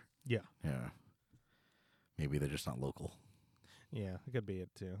out there. Yeah. Yeah. Maybe they're just not local. Yeah, it could be it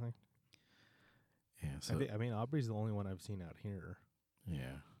too. Yeah. So I mean, Aubrey's the only one I've seen out here.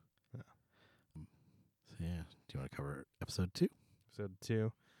 Yeah. Yeah. So yeah, do you want to cover episode 2? Episode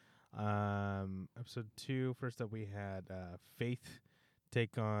 2. Episode 2. First up, we had Faith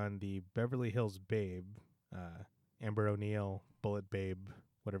take on the Beverly Hills Babe, Amber O'Neil, Bullet Babe,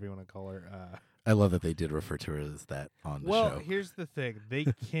 whatever you want to call her. I love that they did refer to her as that on the show. Well, here's the thing: they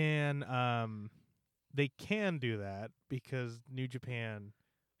can do that because New Japan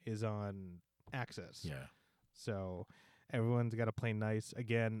is on Access. Yeah. So everyone's got to play nice.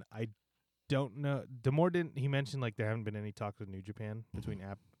 Again, I don't know. Damore didn't. He mentioned like there haven't been any talks with New Japan between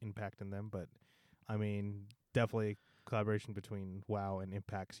Impact and them, but I mean, definitely collaboration between WoW and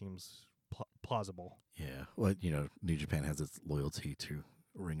Impact seems plausible. Yeah. Well, New Japan has its loyalty to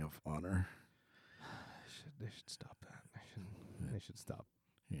Ring of Honor. They should stop that. They should stop.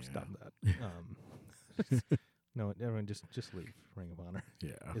 Yeah. Stop that. No, everyone just leave Ring of Honor.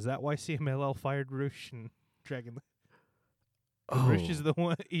 Yeah. Is that why CMLL fired Roosh and Dragon? Oh. Roosh is the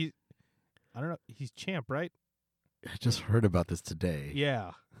one. I don't know. He's champ, right? I just heard about this today.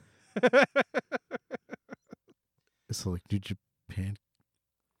 Yeah. So like New Japan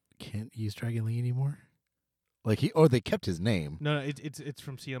can't use Dragon Lee anymore? Like they kept his name. No, it's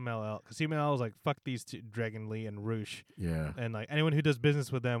from CMLL. Because CMLL is like, fuck these two, Dragon Lee and Roosh. Yeah. And like anyone who does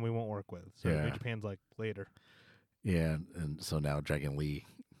business with them, we won't work with. So Yeah. New Japan's like, later. Yeah, and so now Dragon Lee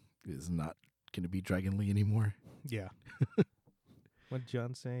is not going to be Dragon Lee anymore. Yeah. What did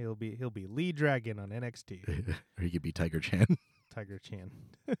John say? He'll be Lee Dragon on NXT. Or he could be Tiger Chan. Tiger Chan.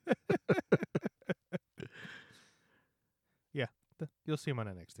 Yeah. You'll see him on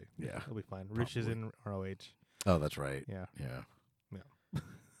NXT. Yeah. He'll be fine. Roosh is in ROH. Oh, that's right. Yeah. Yeah. Yeah.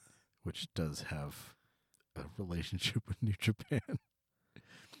 Which does have a relationship with New Japan.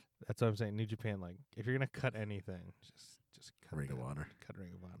 That's what I'm saying. New Japan, like, if you're gonna cut anything, just cut Ring of Honor. Cut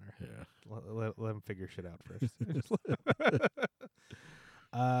Ring of Honor. Yeah. Let them figure shit out first.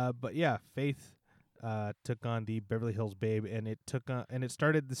 But yeah, Faith took on the Beverly Hills Babe, and it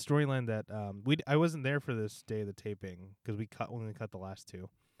started the storyline that I wasn't there for this day of the taping because we cut the last two.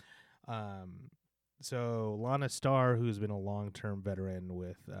 So Lana Starr, who's been a long-term veteran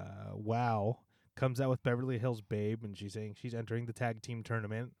with WoW, comes out with Beverly Hills Babe, and she's saying she's entering the tag team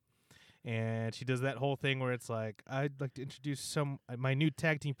tournament. And she does that whole thing where it's like, I'd like to introduce my new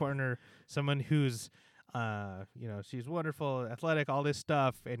tag team partner, someone who's, she's wonderful, athletic, all this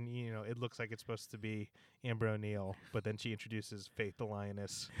stuff. And, it looks like it's supposed to be Amber O'Neil. But then she introduces Faith the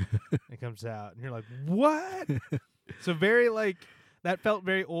Lioness. It comes out. And you're like, what? So very like, that felt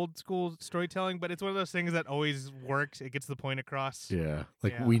very old school storytelling, but it's one of those things that always works. It gets the point across. Yeah.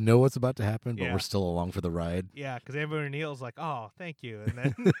 Like, Yeah. we know what's about to happen, but Yeah. we're still along for the ride. Yeah, because Amber O'Neil's like, oh, thank you. And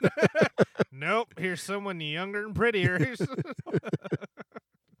then, nope, here's someone younger and prettier.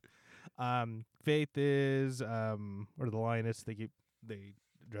 Faith is, or the Lioness, they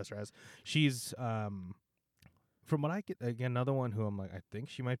dress her as. She's, from what I get, again, another one who I'm like, I think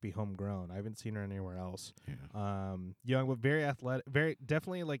she might be homegrown. I haven't seen her anywhere else. Yeah. Young, but very athletic,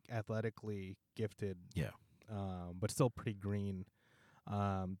 definitely like athletically gifted. Yeah. But still pretty green.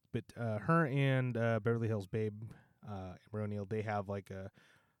 But her and Beverly Hills Babe, Amber O'Neil, they have like a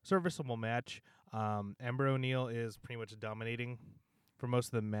serviceable match. Amber O'Neil is pretty much dominating for most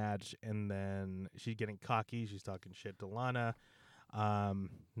of the match, and then she's getting cocky. She's talking shit to Lana,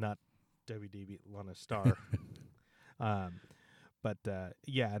 not WDB Lana Starr.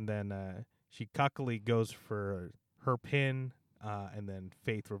 Yeah, and then she cockily goes for her pin, and then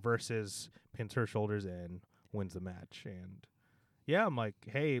Faith reverses, pins her shoulders, and wins the match. And yeah, I'm like,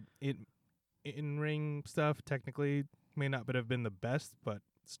 hey, in-ring stuff technically may not have been the best, but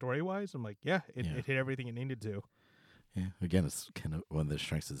story-wise, I'm like, it hit everything it needed to. Yeah. Again, it's kind of one of the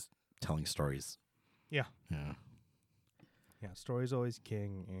strengths is telling stories. Yeah. Yeah. Yeah, story's always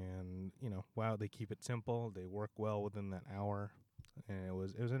king, and wow, they keep it simple. They work well within that hour, and it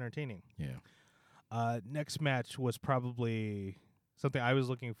was entertaining. Yeah. Next match was probably something I was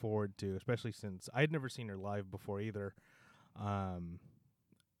looking forward to, especially since I'd never seen her live before either.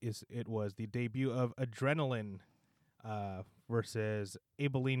 It was the debut of Adrenaline versus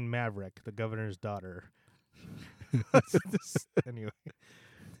Abilene Maverick, the governor's daughter. Anyway.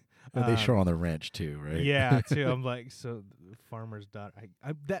 They show on the ranch too, right? Yeah, too. I'm like, so the farmer's daughter.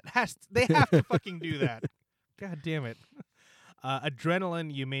 They have to fucking do that. God damn it.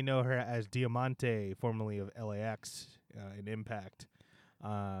 Adrenaline, you may know her as Diamante, formerly of LAX in Impact.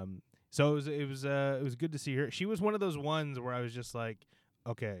 So it was good to see her. She was one of those ones where I was just like,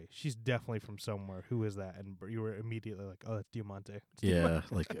 okay, she's definitely from somewhere. Who is that? And you were immediately like, oh, it's Diamante.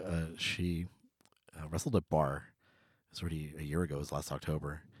 Like she wrestled at Bar. It was already a year ago. It was last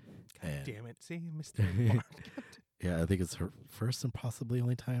October. God damn it. See, I missed it. Yeah, I think it's her first and possibly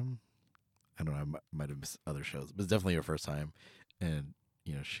only time. I don't know. I might have missed other shows, but it's definitely her first time. And,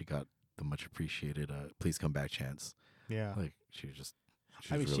 she got the much appreciated Please Come Back chance. Yeah. Like, she's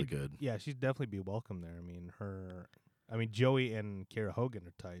really good. Yeah, she'd definitely be welcome there. I mean, Joey and Kara Hogan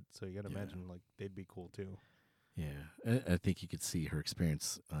are tight, so you got to imagine, like, they'd be cool, too. Yeah. I think you could see her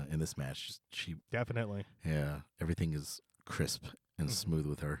experience in this match. She Definitely. Yeah. Everything is crisp and smooth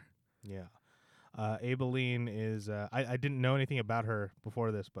with her. Yeah. Abilene is I didn't know anything about her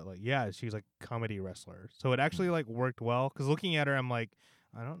before this, but she's like a comedy wrestler. So it actually like worked well, because looking at her I'm like,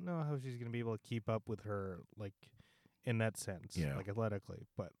 I don't know how she's going to be able to keep up with her like in that sense, like athletically.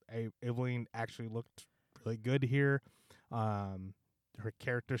 But Abilene actually looked really good here. Her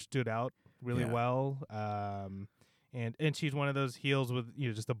character stood out really well. And she's one of those heels with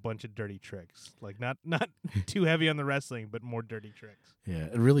just a bunch of dirty tricks, like not too heavy on the wrestling, but more dirty tricks. Yeah,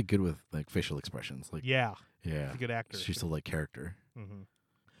 and really good with like facial expressions. Like she's a a good actor. She's still like character.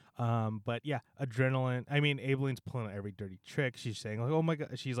 But yeah, Adrenaline. I mean, Abilene's pulling out every dirty trick. She's saying like, "Oh my god,"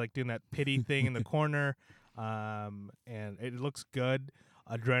 she's like doing that pity thing in the corner, and it looks good.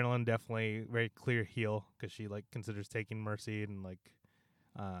 Adrenaline definitely very clear heel, because she like considers taking mercy, and like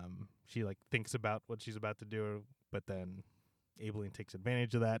she like thinks about what she's about to do. But then Abilene takes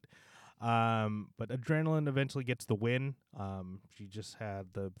advantage of that. But Adrenaline eventually gets the win. She just had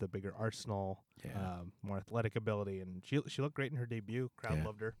the bigger arsenal, more athletic ability, and she looked great in her debut. Crowd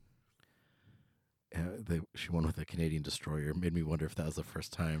loved her. She won with a Canadian Destroyer. Made me wonder if that was the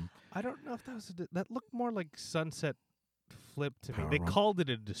first time. I don't know if that was that looked more like Sunset Flip to me. Power They Bomb? called it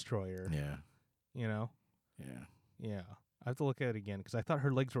a Destroyer. Yeah. Yeah. I have to look at it again, because I thought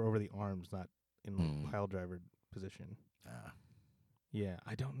her legs were over the arms, not in pile driver position. Yeah,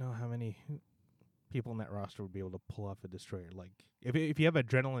 I don't know how many people in that roster would be able to pull off a Destroyer. Like, if you have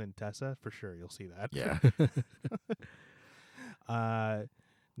Adrenaline and Tessa, for sure you'll see that. Yeah.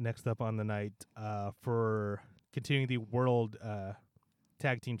 Next up on the night, for continuing the World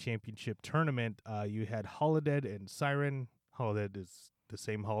Tag Team Championship tournament, you had Holodead and Siren. Holodead is the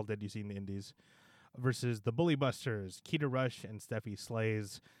same Holodead you see in the Indies, versus the Bully Busters, Keita Rush and Steffi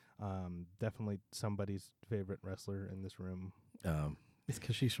Slays. Definitely somebody's favorite wrestler in this room. It's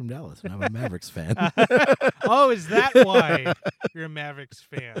because she's from Dallas, and I'm a Mavericks fan. Oh, is that why you're a Mavericks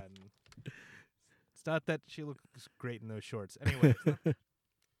fan? It's not that she looks great in those shorts. Anyway.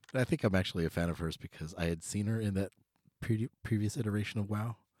 I think I'm actually a fan of hers because I had seen her in that previous iteration of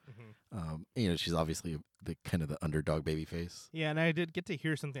WoW. She's obviously the kind of the underdog baby face. Yeah, and I did get to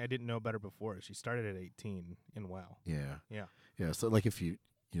hear something I didn't know about her before. She started at 18 in WoW. Yeah. So like if you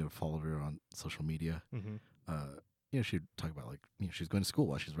followed her on social media, she'd talk about like she's going to school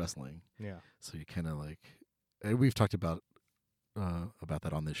while she's wrestling. Yeah. So you kind of like, and we've talked about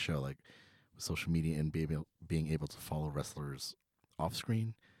that on this show, like with social media and being able to follow wrestlers off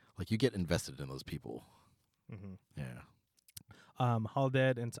screen, like you get invested in those people. Yeah.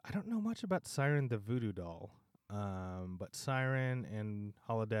 Holodead, and I don't know much about Siren the Voodoo Doll, but Siren and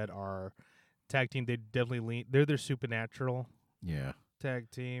Holodead are tag team. They definitely they're their supernatural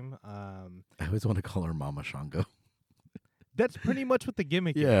tag team. I always want to call her Mama Shango. That's pretty much what the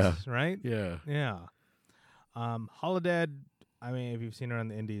gimmick is, right? Yeah. Holodead, I mean, if you've seen her on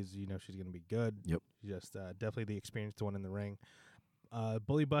the Indies, you know she's going to be good. Yep. She's just definitely the experienced one in the ring.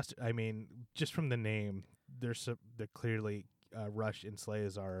 Bully Buster, I mean, just from the name, they're clearly Rush and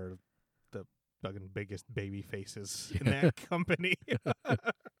Slays are the fucking biggest baby faces in that company.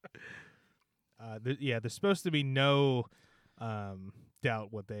 There's supposed to be no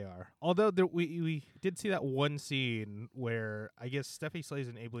doubt what they are. Although we did see that one scene where I guess Steffi Slays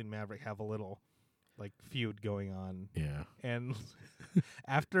and Abilene Maverick have a little like feud going on. Yeah. And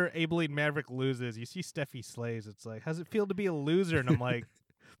after Abilene Maverick loses, you see Steffi slays. It's like, how's it feel to be a loser? And I'm like,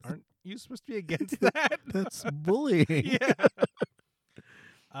 aren't you supposed to be against that? That's bullying. Yeah.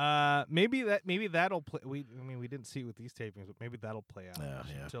 Maybe that'll play. We didn't see it with these tapings, but maybe that'll play out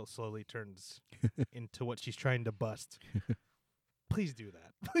until it slowly turns into what she's trying to bust. Please do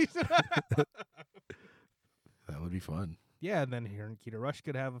that. Please. That would be fun. Yeah, and then her and Keita Rush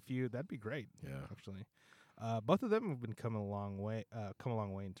could have a feud. That'd be great. Yeah. Actually, both of them have been come a long way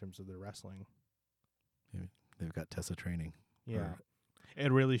in terms of their wrestling. Yeah, they've got Tessa training. Yeah.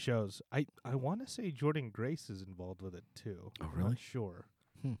 It really shows. I want to say Jordan Grace is involved with it too. Oh, I'm really? not sure.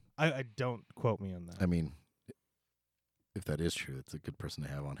 I don't quote me on that. I mean, if that is true, it's a good person to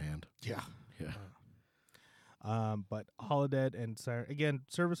have on hand. Yeah. Yeah. But Holodead and Siren, again,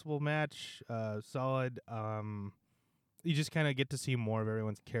 serviceable match, solid. You just kind of get to see more of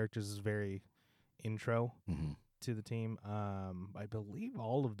everyone's characters. Is very intro to the team. I believe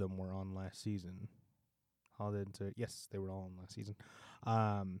all of them were on last season. Holodead and Siren, yes, they were all on last season.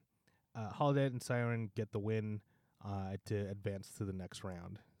 Holodead and Siren get the win to advance to the next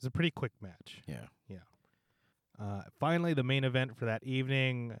round. It's a pretty quick match. Yeah. Finally, the main event for that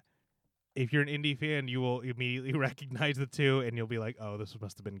evening. If you're an indie fan, you will immediately recognize the two, and you'll be like, oh, this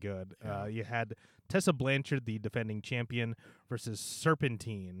must have been good. Yeah. You had Tessa Blanchard, the defending champion, versus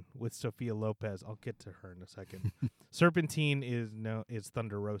Serpentine with Sophia Lopez. I'll get to her in a second. Serpentine is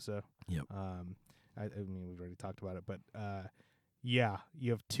Thunder Rosa. Yep. I mean, we've already talked about it, but you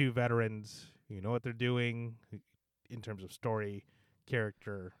have two veterans. You know what they're doing in terms of story,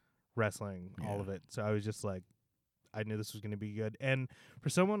 character, wrestling, all of it. So I was just like, I knew this was going to be good. And for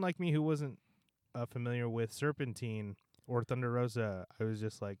someone like me who wasn't familiar with Serpentine or Thunder Rosa, I was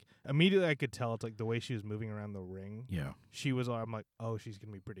just like, immediately I could tell it's like the way she was moving around the ring. Yeah. I'm like, oh, she's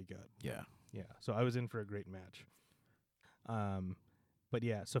going to be pretty good. Yeah. Yeah. So I was in for a great match. But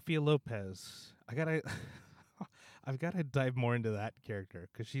yeah, Sophia Lopez, I've got to dive more into that character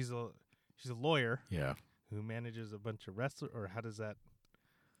because she's a lawyer. Yeah. Who manages a bunch of wrestlers, or how does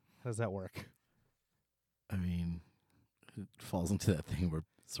that work? I mean, it falls into that thing where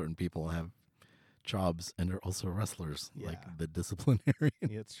certain people have jobs and are also wrestlers, like the disciplinarian.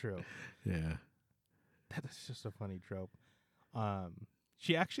 Yeah, it's true. Yeah. That's just a funny trope.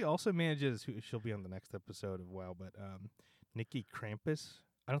 She actually also manages, she'll be on the next episode of WoW, but Nikki Krampus.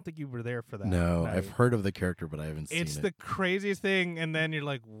 I don't think you were there for that. No, night. I've heard of the character, but I haven't seen it. It's the craziest thing, and then you're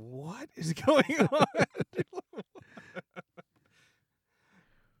like, what is going on?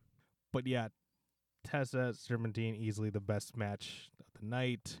 But yeah, Tessa, Serpentine, easily the best match of the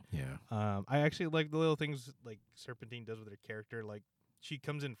night. Yeah. I actually like the little things like Serpentine does with her character. Like, she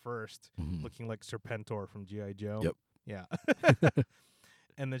comes in first looking like Serpentor from G.I. Joe. Yep. Yeah.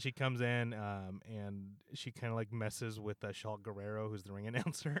 And then she comes in and she kind of like messes with Shaul Guerrero, who's the ring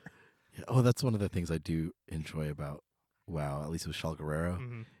announcer. Yeah. Oh, that's one of the things I do enjoy about WoW, at least with Shaul Guerrero,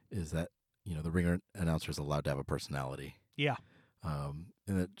 is that, the ring announcer is allowed to have a personality. Yeah.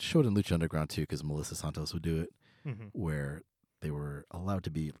 And it showed in Lucha Underground, too, because Melissa Santos would do it, where they were allowed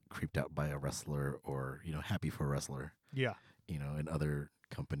to be creeped out by a wrestler or, happy for a wrestler. Yeah. In other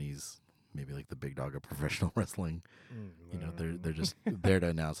companies, maybe like the big dog of professional wrestling, they're just there to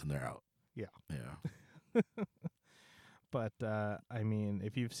announce and they're out. Yeah. Yeah. But, I mean,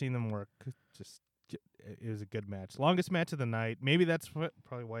 if you've seen them work, it was a good match. Longest match of the night. Maybe that's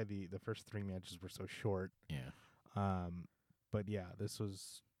probably why the first three matches were so short. Yeah. But yeah, this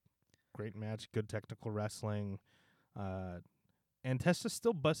was great match, good technical wrestling. And Tessa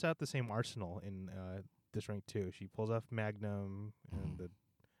still busts out the same arsenal in this ring too. She pulls off Magnum, and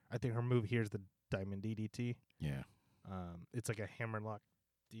I think her move here is the Diamond DDT. Yeah. It's like a hammerlock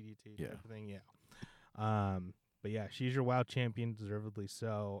DDT type of thing. Yeah. But yeah, she's your WoW champion, deservedly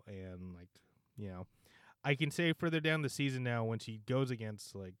so. And I can say further down the season now when she goes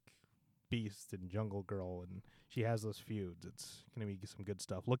against like Beast and Jungle Girl and she has those feuds, it's gonna be some good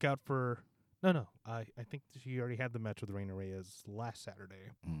stuff. Look out for I think she already had the match with Reina Reyes last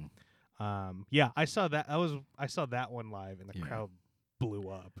Saturday. Yeah, I saw that. I saw that one live and the crowd blew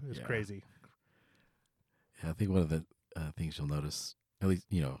up. It was crazy. Yeah, I think one of the things you'll notice, at least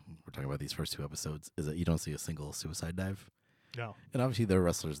we're talking about these first two episodes, is that you don't see a single suicide dive. No. And obviously there are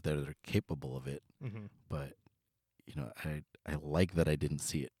wrestlers there that are capable of it, but I like that I didn't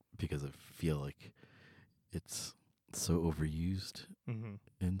see it because I feel like it's so overused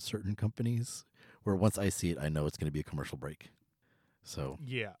in certain companies where once I see it, I know it's going to be a commercial break. So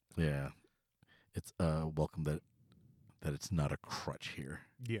yeah, it's welcome that it's not a crutch here.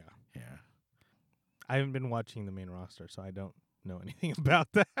 Yeah. Yeah. I haven't been watching the main roster, so I don't know anything about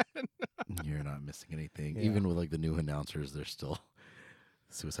that. You're not missing anything. Yeah. Even with like the new announcers, they're still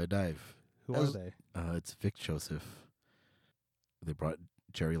Suicide Dive. Who are they? It's Vic Joseph. They brought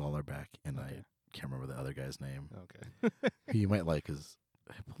Jerry Lawler back, and I Okay. can't remember the other guy's name. Okay. Who you might like is,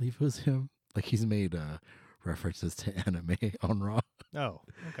 I believe it was him. Like he's made references to anime on Raw. Oh,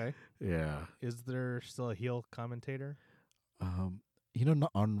 okay. Yeah. Is there still a heel commentator?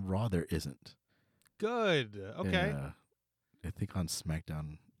 Not on Raw there isn't. Good. Okay. Yeah. I think on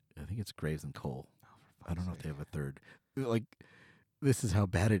SmackDown, I think it's Graves and Cole. I don't know if they have a third. Like, this is how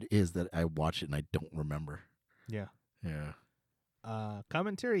bad it is that I watch it and I don't remember. Yeah. Yeah.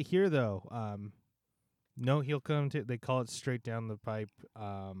 Commentary here though. No heel commentary. They call it straight down the pipe.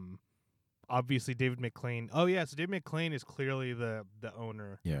 Obviously David McClain. Oh yeah, so David McClain is clearly the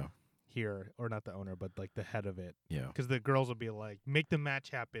owner Yeah. here, or not the owner, but like the head of it. Yeah. Because the girls will be like, "Make the match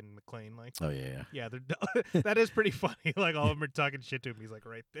happen, McClain." Like, Oh, yeah. yeah, they're that is pretty funny. Like all of them are talking shit to him. He's like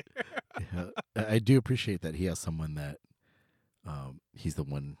right there. Yeah. I do appreciate that he has someone that he's the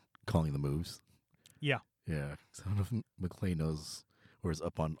one calling the moves. Yeah. Yeah. So I don't know if McClay knows or is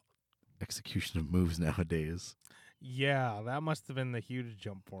up on execution of moves nowadays. Yeah, that must have been the huge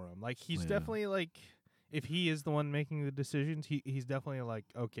jump for him. Like he's Yeah. definitely like, if he is the one making the decisions, he's definitely like,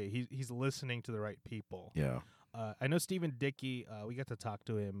 okay, he's listening to the right people. Yeah. I know Stephen Dickey. We got to talk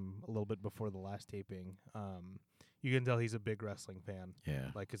to him a little bit before the last taping. You can tell he's a big wrestling fan.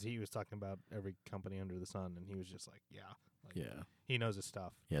 Yeah. Like, because he was talking about every company under the sun, and he was just like, yeah. Like, Yeah. he knows his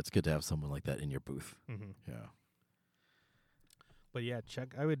stuff. Yeah. It's good to have someone like that in your booth. Mm-hmm. Yeah. But yeah,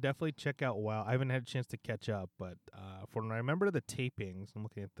 I would definitely check out WoW. I haven't had a chance to catch up, but from when I remember the tapings, I'm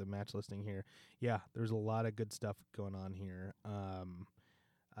looking at the match listing here. Yeah, there's a lot of good stuff going on here.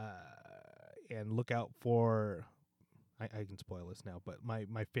 And look out for, I can spoil this now, but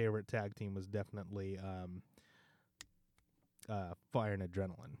my favorite tag team was definitely Fire and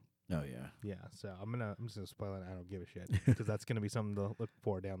Adrenaline. Oh, yeah. Yeah, so I'm just gonna spoil it. I don't give a shit because that's gonna be something to look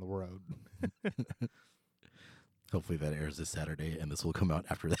for down the road. Hopefully that airs this Saturday, and this will come out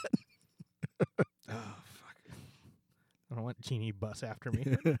after that. Oh fuck! I don't want Genie Bus after me.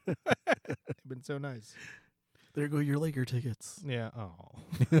 They've been so nice. There go your Laker tickets. Yeah. Oh.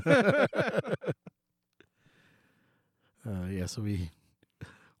 Yeah, so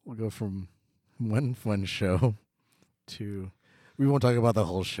we'll go from one fun show to, we won't talk about the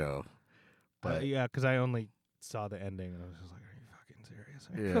whole show, but Yeah, because I only saw the ending and I was just like, "Are you fucking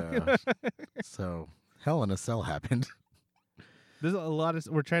serious?" yeah. So Hell in a Cell happened. There's a lot of.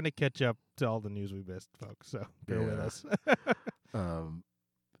 We're trying to catch up to all the news we missed, folks. So bear with Yeah. us.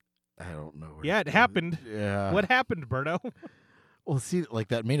 I don't know. Yeah, it happened. Yeah. What happened, Berto? Well, see, like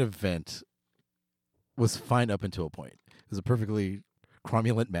that main event was fine up until a point. It was a perfectly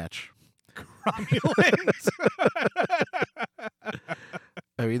cromulent match. Cromulent.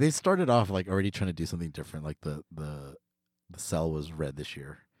 I mean, they started off like already trying to do something different. Like the cell was red this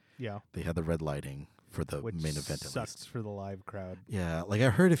year. Yeah. They had the red lighting for the Which main event. At sucks least. for the live crowd. Yeah, like I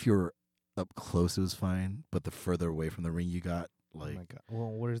heard if you were up close, it was fine, but the further away from the ring you got, like, Oh my God.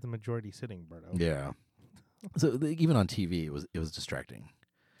 Well, where's the majority sitting, Berto? yeah. So even on TV, it was distracting.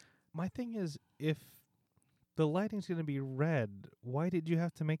 My thing is, if the lighting's going to be red, why did you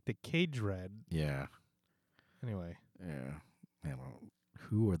have to make the cage red? Yeah, Anyway, yeah. I don't know.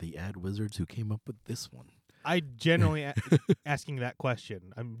 Who are the ad wizards who came up with this one? I genuinely asking that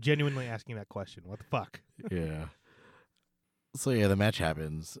question. I'm genuinely asking that question. What the fuck? Yeah. So yeah, the match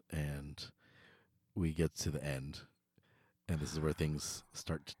happens, and we get to the end, and this is where things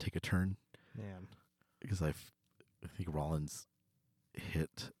start to take a turn. Man. Because I think Rollins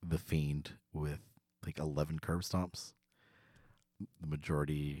hit the Fiend with like 11 curb stomps, the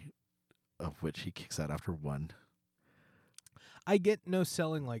majority of which he kicks out after one. I get no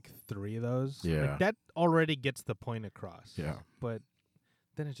selling like 3 of those. Yeah. Like, that already gets the point across. Yeah. But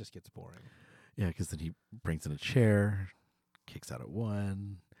then it just gets boring. Yeah, because then he brings in a chair, kicks out at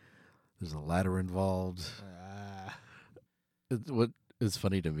one. There's a ladder involved. What is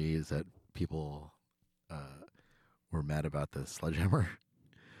funny to me is that people were mad about the sledgehammer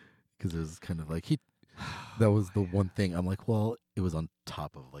because it was kind of like that was the one thing. I'm like, well, it was on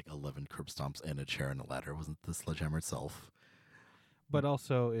top of like 11 curb stomps and a chair and a ladder. It wasn't the sledgehammer itself. But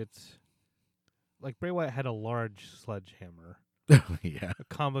also, it's like Bray Wyatt had a large sledgehammer, Yeah. a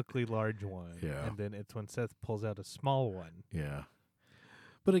comically large one. Yeah. And then it's when Seth pulls out a small one. Yeah.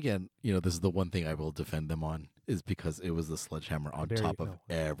 But again, this is the one thing I will defend them on is because it was the sledgehammer on top of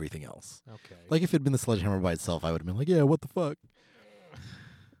everything else. Okay. Like if it had been the sledgehammer by itself, I would have been like, yeah, what the fuck?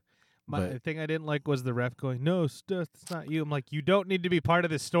 The thing I didn't like was the ref going, "No, Steph, it's not you." I'm like, you don't need to be part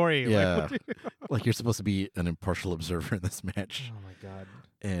of this story. Yeah, like you're supposed to be an impartial observer in this match. Oh my god.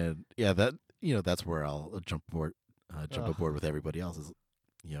 And yeah, that's where I'll jump aboard with everybody else. Is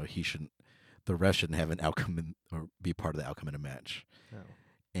the ref shouldn't have an outcome or be part of the outcome in a match. No.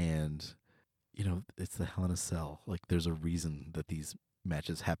 And it's the Hell in a Cell. Like, there's a reason that these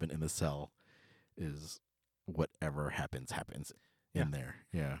matches happen in the cell. Is whatever happens in there.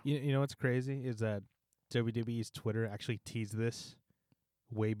 Yeah. You know what's crazy is that WWE's Twitter actually teased this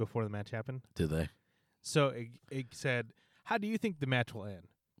way before the match happened. Did they? So it said, "How do you think the match will end?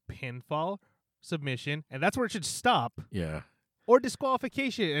 Pinfall, submission, and that's where it should stop. Yeah. Or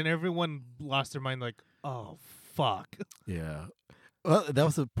disqualification." And everyone lost their mind like, "Oh, fuck." Yeah. Well, that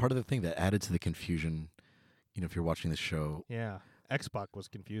was a part of the thing that added to the confusion. If you're watching the show. Yeah. X-Pac was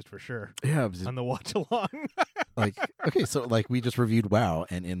confused for sure. Yeah. On the watch along. Like, okay, so like we just reviewed WoW,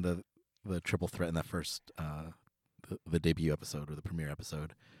 and in the triple threat in that first the debut episode or the premiere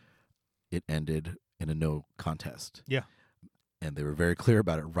episode, it ended in a no contest. Yeah. And they were very clear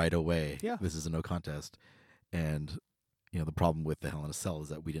about it right away. Yeah. This is a no contest. And the problem with the Hell in a Cell is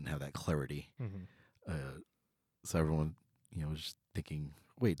that we didn't have that clarity. Mm-hmm. So everyone, was just thinking,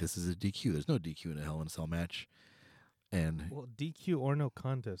 wait, this is a DQ. There's no DQ in a Hell in a Cell match. And well, DQ or no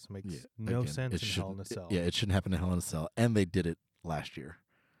contest makes no sense in Hell in a Cell. It shouldn't happen in Hell in a Cell. And they did it last year.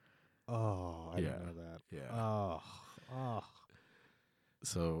 Oh, I didn't know that. Yeah. Oh.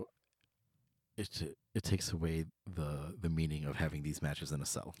 So it takes away the meaning of having these matches in a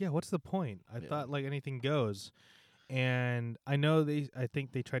cell. Yeah, what's the point? I thought like anything goes. And I know I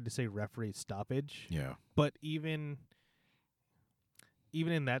think they tried to say referee stoppage. Yeah. But even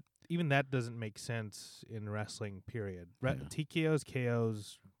in that doesn't make sense in wrestling, period. TKOs,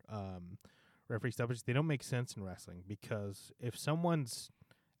 KOs, referee stoppage, they don't make sense in wrestling because if someone's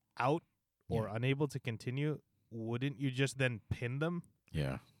out or unable to continue, wouldn't you just then pin them?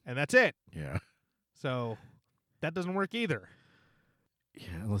 Yeah. And that's it. Yeah. So that doesn't work either.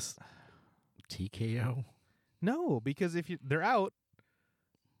 Yeah, unless TKO. No, because if they're out,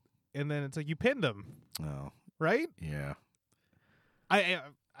 and then it's like you pinned them. Oh. Right? Yeah. I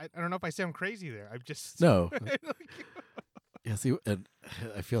don't know if I sound crazy there. I'm just no. Yeah. See, and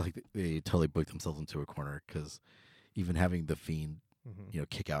I feel like they totally booked themselves into a corner because even having the Fiend,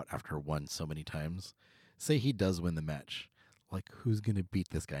 kick out after won so many times. Say he does win the match, like who's gonna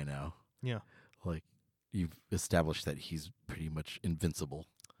beat this guy now? Yeah. Like you've established that he's pretty much invincible.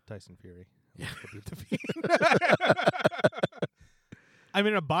 Tyson Fury. Yeah. Beat the Fiend. I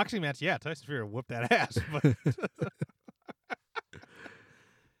mean, in a boxing match, Tyson Fury whooped that ass, but.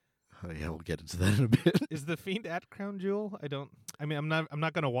 Yeah, we'll get into that in a bit. Is the Fiend at Crown Jewel? I'm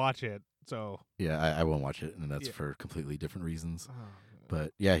not gonna watch it. So yeah, I won't watch it, and that's for completely different reasons.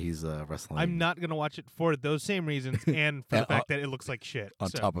 But yeah, he's wrestling. I'm not gonna watch it for those same reasons, and for the fact that it looks like shit. On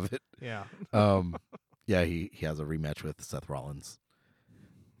top of it, yeah. Yeah, he has a rematch with Seth Rollins,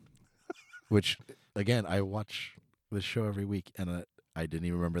 which again I watch this show every week, and I didn't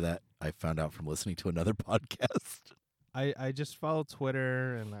even remember that. I found out from listening to another podcast. I just follow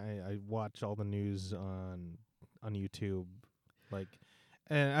Twitter and I watch all the news on YouTube,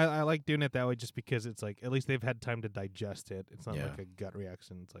 and I like doing it that way just because it's like at least they've had time to digest it. It's not like a gut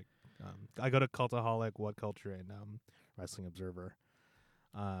reaction. It's like I go to Cultaholic, What Culture, and Wrestling Observer,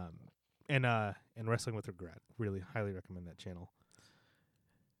 and Wrestling with Regret. Really highly recommend that channel.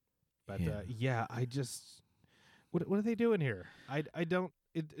 But I just what are they doing here? I don't.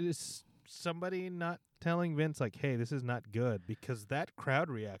 It is somebody not telling Vince, like, hey, this is not good, because that crowd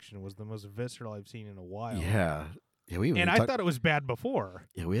reaction was the most visceral I've seen in a while. Yeah. I thought it was bad before.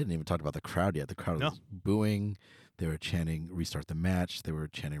 Yeah, we hadn't even talked about the crowd yet. The crowd was booing. They were chanting restart the match. They were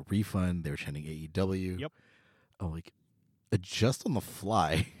chanting refund. They were chanting AEW. Yep. Just on the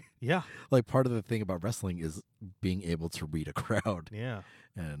fly. Yeah. Like, part of the thing about wrestling is being able to read a crowd. Yeah.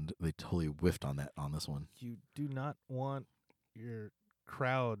 And they totally whiffed on that on this one. You do not want your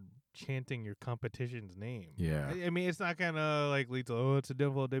crowd chanting your competition's name. Yeah. I mean, it's not gonna lead to it's a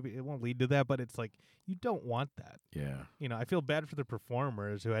devil. It won't lead to that, but it's like you don't want that. Yeah. I feel bad for the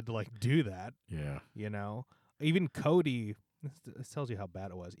performers who had to do that. Yeah. Even Cody. This tells you how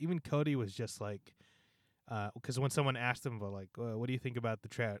bad it was. Even Cody was just like, because when someone asked him about what do you think about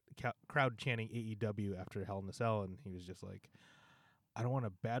the crowd chanting AEW after Hell in a Cell, and he was just like, I don't want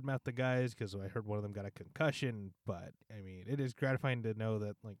to badmouth the guys because I heard one of them got a concussion, but I mean, it is gratifying to know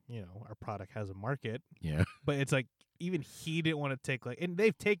that our product has a market. Yeah. But it's like even he didn't want to take and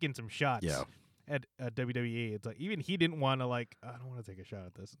they've taken some shots. Yeah. At WWE, it's like even he didn't want to I don't want to take a shot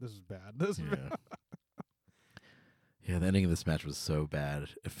at this. This is bad. This is bad. Yeah, the ending of this match was so bad.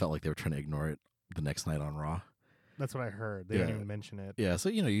 It felt like they were trying to ignore it the next night on Raw. That's what I heard. They didn't even mention it. Yeah, so,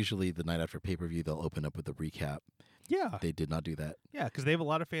 usually the night after pay-per-view, they'll open up with a recap. Yeah. They did not do that. Yeah, because they have a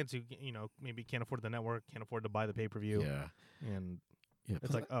lot of fans who, maybe can't afford the network, can't afford to buy the pay-per-view. Yeah. And Yeah,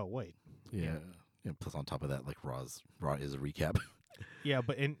 it's like, oh, wait. Yeah. Plus on top of that, like Raw is a recap. Yeah,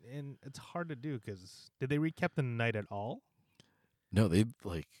 but and it's hard to do because did they recap the night at all? No, they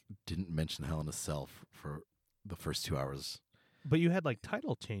didn't mention Hell in a Cell for the first 2 hours. But you had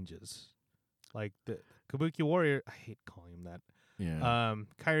title changes, like the Kabuki Warrior. I hate calling him that. Yeah.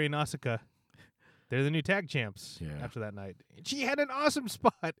 Kairi and Asuka, they're the new tag champs. Yeah. After that night, she had an awesome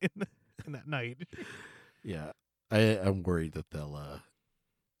spot in that night. Yeah, I'm worried that they'll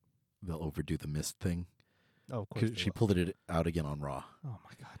overdo the mist thing. Oh, of course. She pulled it out again on Raw. Oh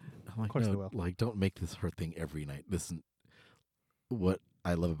my god. I'm like, of course no, they will. don't make this her thing every night. Listen, what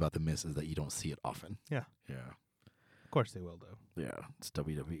I love about the mist is that you don't see it often. Yeah. Yeah. Of course they will, though. Yeah. It's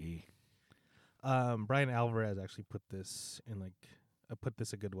WWE. Brian Alvarez actually put this in put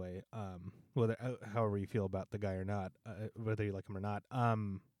this a good way. Whether however you feel about the guy or not, whether you like him or not.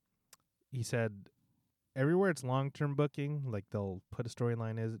 He said everywhere it's long-term booking, they'll put a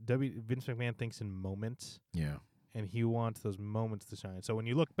storyline Vince McMahon thinks in moments. Yeah. And he wants those moments to shine. So when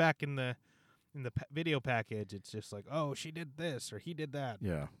you look back in the video package, it's just like, oh, she did this or he did that.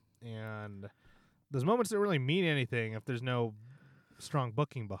 Yeah. And those moments don't really mean anything if there's no strong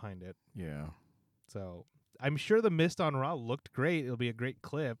booking behind it. Yeah. So I'm sure the mist on Raw looked great. It'll be a great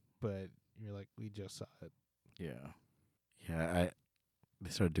clip, but you're like, we just saw it. Yeah. Yeah. They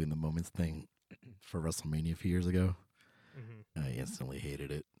started doing the moments thing for WrestleMania a few years ago. Mm-hmm. I instantly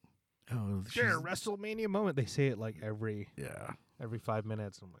hated it. Oh, Sure, WrestleMania moment. They say it every 5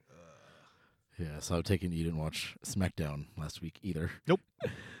 minutes. I'm like, ugh. Yeah, so I'm taking you didn't watch SmackDown last week either. Nope.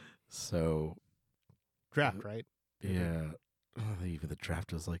 So draft, right? Yeah. Even the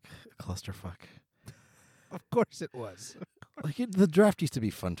draft was like a clusterfuck. Of course it was. The draft used to be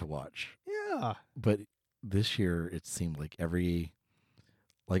fun to watch. Yeah. But this year it seemed like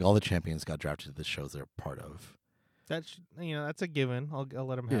all the champions got drafted to the shows they're part of. That's that's a given. I'll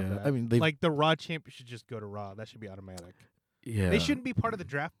let them have that. I mean, the Raw champion should just go to Raw. That should be automatic. Yeah. They shouldn't be part of the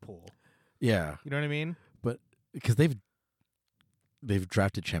draft pool. Yeah. You know what I mean? But because they've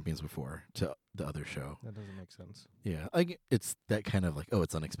drafted champions before to the other show. That doesn't make sense. Yeah. It's that kind of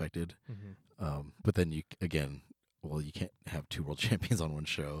it's unexpected. Mm-hmm. But then you can't have two world champions on one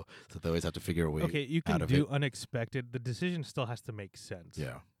show, so they always have to figure a way. Okay, you can out of do it. unexpected. The decision still has to make sense.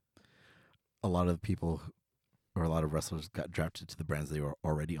 Yeah. A lot of people or a lot of wrestlers got drafted to the brands they were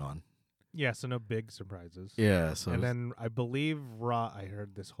already on. Yeah, so no big surprises. Yeah, so and then I believe Raw. I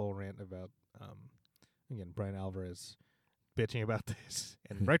heard this whole rant about again Brian Alvarez bitching about this,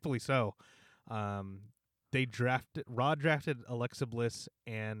 and rightfully so. Raw drafted Alexa Bliss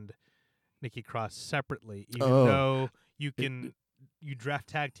and Nikki Cross separately, even though you draft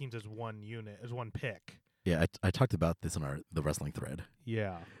tag teams as one unit, as one pick. Yeah, I talked about this on the wrestling thread.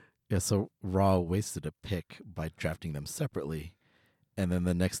 Yeah. Yeah, so Raw wasted a pick by drafting them separately, and then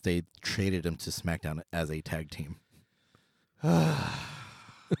the next day traded them to SmackDown as a tag team.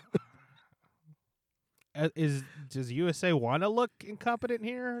 Does USA want to look incompetent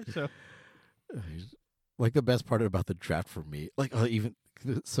here? So, the best part about the draft for me,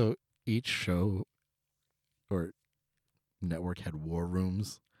 each show or network had war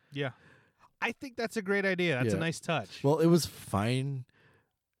rooms. Yeah, I think that's a great idea. That's a nice touch. Well, it was fine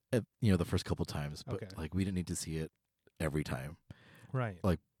at the first couple times, but Okay. we didn't need to see it every time. Right.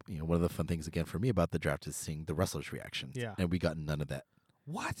 One of the fun things again for me about the draft is seeing the wrestlers' reactions. Yeah. And we got none of that.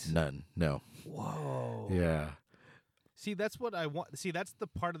 What? None. No. Whoa. Yeah. See, that's what I want. See, that's the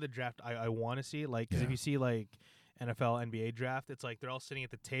part of the draft I want to see. Because if Yeah. you see NFL, NBA draft, it's they're all sitting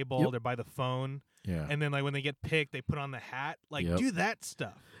at the table, Yep. they're by the phone, Yeah. and then when they get picked, they put on the hat. Yep. Do that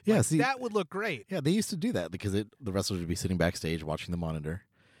stuff. Yeah, see, that would look great. yeah, they used to do that because the wrestlers would be sitting backstage watching the monitor.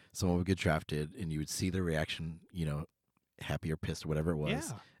 Someone would get drafted, and you would see their reaction, happy or pissed or whatever it was,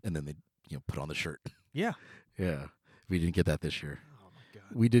 Yeah. and then they'd put on the shirt. Yeah. Yeah. We didn't get that this year. Oh my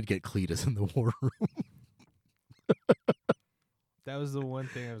god. We did get Cletus in the war room. That was the one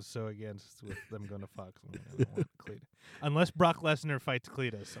thing I was so against with them going to Fox. I don't want Cletus. Unless Brock Lesnar fights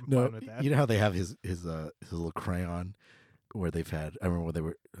Cletus, I'm fine with that. You know how they have his little crayon where they've had. I remember when they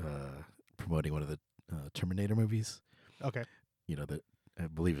were promoting one of the Terminator movies. Okay. That I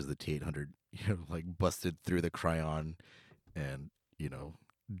believe is the T-800. Busted through the crayon and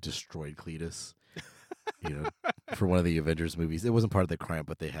destroyed Cletus. For one of the Avengers movies, it wasn't part of the crayon,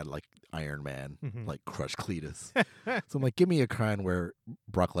 but they had Iron Man, Mhm. like crush Cletus. So I'm like, give me a crown where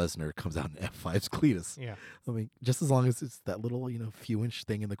Brock Lesnar comes out and F5's Cletus. Yeah. I mean, just as long as it's that little, few inch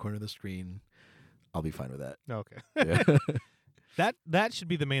thing in the corner of the screen, I'll be fine with that. Okay. Yeah. That should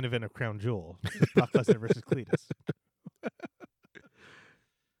be the main event of Crown Jewel. Brock Lesnar versus Cletus.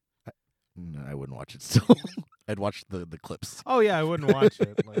 No, I wouldn't watch it still. I'd watch the clips. Oh yeah, I wouldn't watch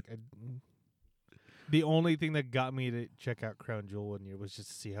it. The only thing that got me to check out Crown Jewel one year was just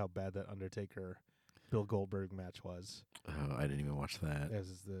to see how bad that Undertaker Bill Goldberg match was. Oh, I didn't even watch that. That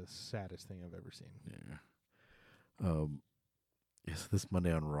is the saddest thing I've ever seen. Yeah. Yes, this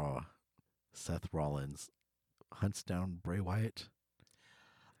Monday on Raw, Seth Rollins hunts down Bray Wyatt.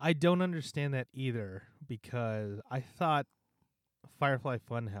 I don't understand that either because I thought Firefly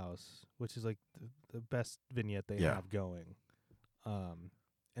Funhouse, which is like the best vignette they have going.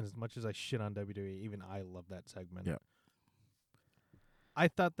 And as much as I shit on WWE, even I love that segment. Yeah. I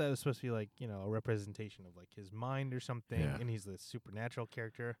thought that was supposed to be like, a representation of like his mind or something, Yeah. and he's the supernatural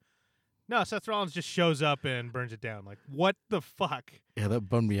character. No, Seth Rollins just shows up and burns it down. Like, what the fuck? Yeah, that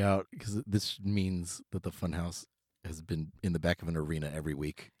bummed me out because this means that the Funhouse has been in the back of an arena every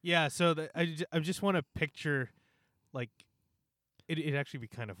week. Yeah, so I just want to picture, like, it'd actually be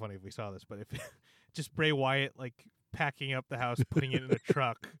kind of funny if we saw this, but if just Bray Wyatt, like, packing up the house, putting it in a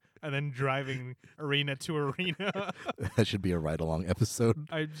truck, and then driving arena to arena. That should be a ride-along episode.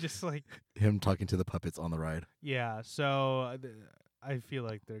 I just, like... Him talking to the puppets on the ride. Yeah, so I feel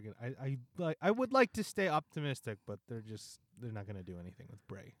like they're gonna... I would like to stay optimistic, but they're not gonna do anything with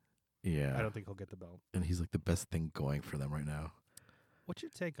Bray. Yeah. I don't think he'll get the belt. And he's like the best thing going for them right now. What's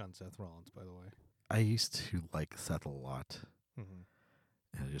your take on Seth Rollins, by the way? I used to like Seth a lot.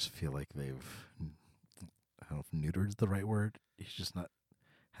 Mm-hmm. And I just feel like they've... I don't know if neutered's the right word. He's just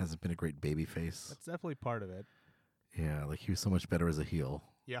hasn't been a great baby face. That's definitely part of it. Yeah, like he was so much better as a heel.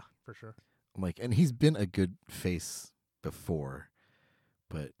 Yeah, for sure. And he's been a good face before,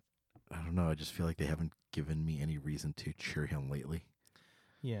 but I don't know. I just feel like they haven't given me any reason to cheer him lately.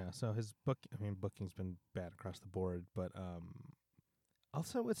 Yeah, so his booking's been bad across the board, but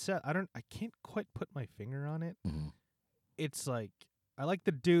also with Seth, I can't quite put my finger on it. Mm-hmm. It's like I like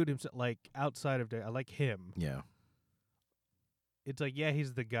the dude himself, like outside of I like him. Yeah. It's like, yeah,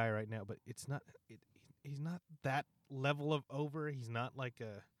 he's the guy right now, but it's not. He's not that level of over. He's not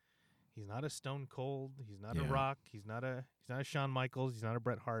he's not a Stone Cold. He's not a Rock. He's not a Shawn Michaels. He's not a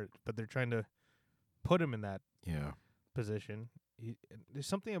Bret Hart. But they're trying to put him in that position. There's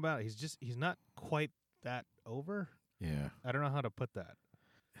something about it. He's not quite that over. Yeah. I don't know how to put that.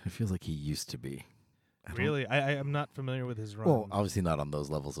 It feels like he used to be. Really? I'm not familiar with his run. Well, obviously not on those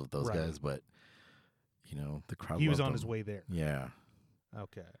levels of those Right. guys, but the crowd. He was loved on him. his way there. Yeah.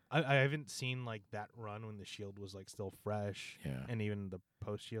 Okay. I haven't seen like that run when the Shield was like still fresh. Yeah. And even the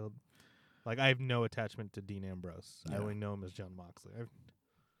post Shield. Like I have no attachment to Dean Ambrose. I Yeah. only know him as John Moxley.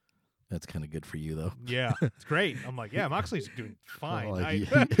 That's kind of good for you, though. Yeah, it's great. I'm like, yeah, Moxley's doing fine. Well, you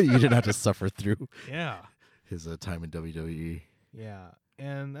didn't have to suffer through Yeah. his time in WWE. Yeah.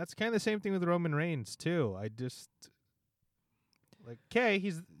 And that's kind of the same thing with Roman Reigns, too. I just, like, okay,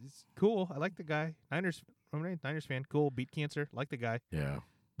 he's cool. I like the guy. Roman Reigns, Niners fan. Cool. Beat cancer. Like the guy. Yeah.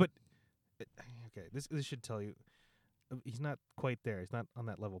 But, okay, this should tell you, he's not quite there. He's not on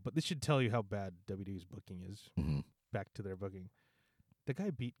that level. But this should tell you how bad WWE's booking is. Mm-hmm. Back to their booking. The guy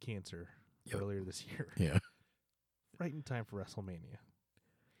beat cancer earlier this year. Yeah. Right in time for WrestleMania.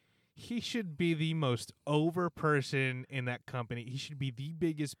 He should be the most over person in that company. He should be the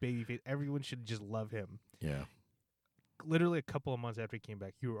biggest babyface. Everyone should just love him. Yeah. Literally a couple of months after he came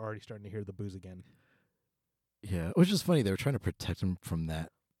back, you were already starting to hear the boos again. Yeah. It was just funny. They were trying to protect him from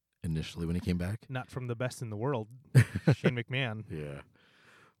that initially when he came back. Not from the best in the world, Shane McMahon. Yeah.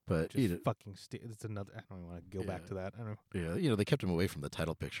 But Just fucking it's another. I don't even want to go back to that. I don't know. Yeah, they kept him away from the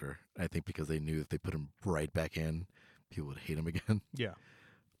title picture. I think because they knew if they put him right back in, people would hate him again. Yeah.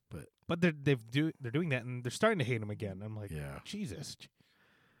 But they're doing that, and they're starting to hate him again. I'm like, yeah. Jesus.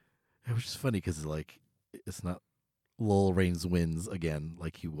 It was just funny because like it's not Lowell Reigns wins again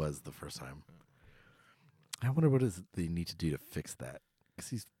like he was the first time. I wonder what they need to do to fix that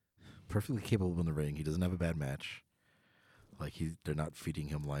because he's perfectly capable in the ring. He doesn't have a bad match. Like they're not feeding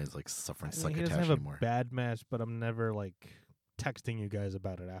him lines like suffering succotash he doesn't have anymore. a bad match, but I'm never like texting you guys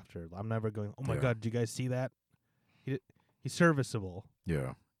about it after. I'm never going, oh my God, did you guys see that? He's serviceable.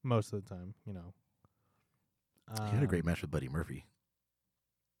 Yeah. Most of the time, He had a great match with Buddy Murphy.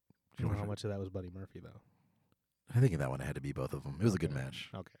 I don't know how much of that was Buddy Murphy, though. I think in that one it had to be both of them. It was a good match.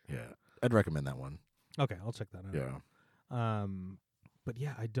 Okay. Yeah. I'd recommend that one. Okay, I'll check that out. Yeah. But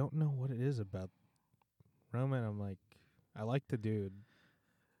yeah, I don't know what it is about Roman. I'm like, I like the dude.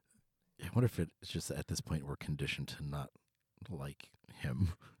 I wonder if it's just at this point we're conditioned to not like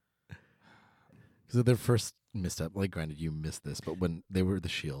him. Because their first misstep, like granted you missed this, but when they were the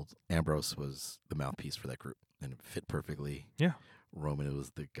Shield, Ambrose was the mouthpiece for that group, and it fit perfectly. Yeah. Roman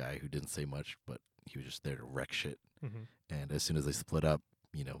was the guy who didn't say much, but he was just there to wreck shit. Mm-hmm. And as soon as they split up,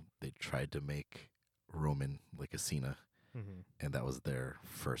 they tried to make Roman like a Cena, and that was their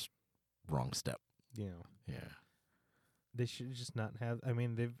first wrong step. Yeah. Yeah. They should just not have. I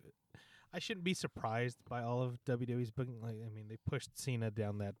mean, I shouldn't be surprised by all of WWE's booking. Like, I mean, they pushed Cena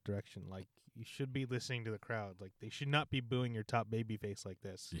down that direction. Like, you should be listening to the crowd. Like, they should not be booing your top babyface like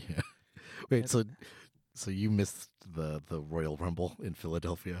this. Yeah. Wait, so you missed the Royal Rumble in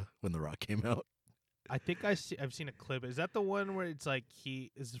Philadelphia when The Rock came out? I think I've seen a clip. Is that the one where it's like this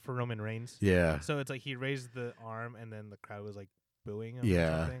is for Roman Reigns? Yeah. So it's like he raised the arm and then the crowd was like booing him or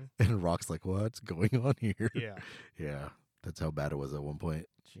Yeah. something? And Rock's like, what's going on here? Yeah. Yeah. That's how bad it was at one point.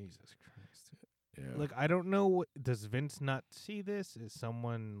 Jesus Christ. Yeah. Like, I don't know. Does Vince not see this? Is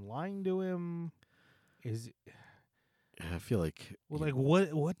someone lying to him? I feel like... Like,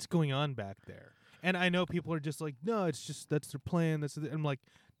 what's going on back there? And I know people are just like, no, it's just that's their plan. I'm like,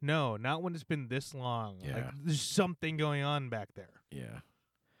 no, not when it's been this long. Yeah. Like, there's something going on back there. Yeah.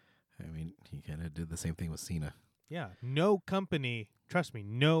 I mean, he kind of did the same thing with Cena. Yeah. No company, trust me,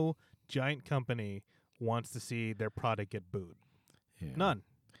 no giant company wants to see their product get booed. Yeah. None.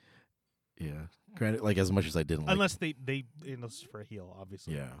 Yeah. Granted, like, as much as I didn't like... Unless they this is for a heel,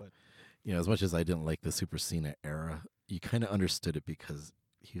 obviously. Yeah. But As much as I didn't like the Super Cena era, you kind of understood it because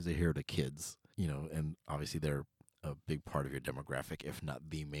he was a hero to kids, and obviously they're a big part of your demographic, if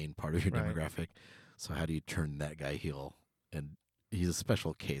not the main part of your Right. demographic. So how do you turn that guy heel? And he's a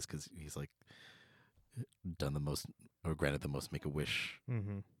special case because he's like done the most, or granted the most Make-A-Wish,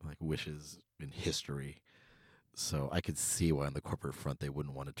 like wishes in history. So I could see why on the corporate front they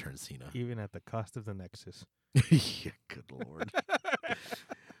wouldn't want to turn Cena. even at the cost of the Nexus. Yeah, good Lord.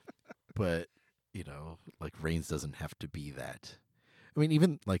 But, like Reigns doesn't have to be that. I mean,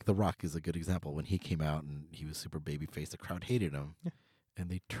 even like The Rock is a good example. When he came out and he was super babyface, the crowd hated him. Yeah. And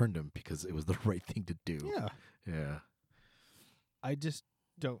they turned him because it was the right thing to do. Yeah. Yeah. I just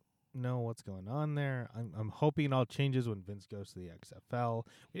don't know what's going on there. I'm hoping it all changes when Vince goes to the XFL.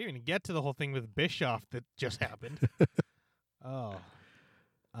 We didn't even get to the whole thing with Bischoff that just happened. But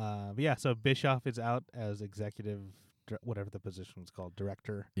yeah, so Bischoff is out as executive, whatever the position was called,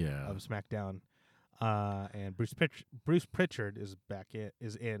 director Yeah. of SmackDown. And Bruce Pritchard is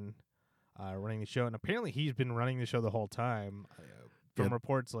in running the show, and apparently he's been running the show the whole time. From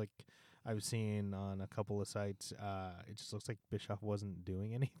reports like I've seen on a couple of sites, it just looks like Bischoff wasn't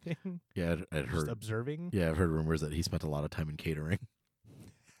doing anything. Yeah, I'd Just heard. observing. Yeah, I've heard rumors that he spent a lot of time in catering.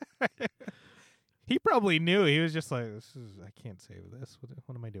 He probably knew. He was just like, I can't save this.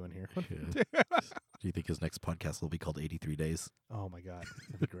 What am I doing here? Yeah. Do you think his next podcast will be called 83 Days? Oh my God,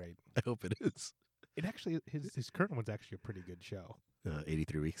 that'd be great. I hope it is. It actually, his current one's actually a pretty good show.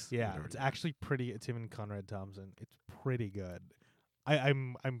 83 weeks. Yeah, whatever it's it is. actually pretty. It's him and Conrad Thompson. It's pretty good.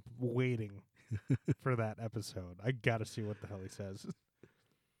 I'm waiting for that episode. I gotta see what the hell he says.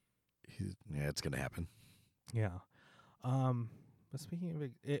 Yeah, it's gonna happen. Yeah. But speaking of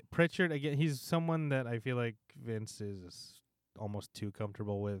it, Pritchard again, he's someone that I feel like Vince is almost too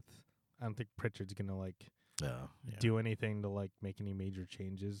comfortable with. I don't think Pritchard's gonna Yeah. do anything to make any major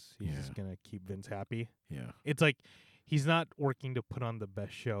changes. He's just gonna keep Vince happy. Yeah. It's like he's not working to put on the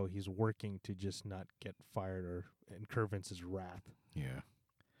best show. He's working to just not get fired or incur Vince's wrath. Yeah.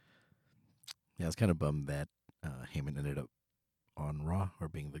 Yeah, I was kind of bummed that Heyman ended up on Raw or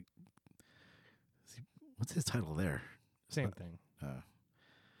being the... What's his title there? Same thing.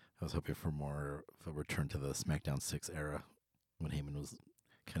 I was hoping for more of a return to the SmackDown 6 era when Heyman was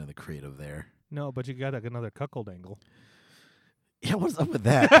kind of the creative there. No, but you got another cuckold angle. Yeah, what's up with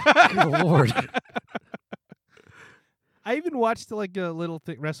that? Good Lord. I even watched a little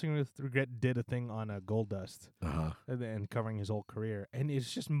thing. Wrestling with Regret did a thing on Goldust Uh-huh. and covering his whole career, and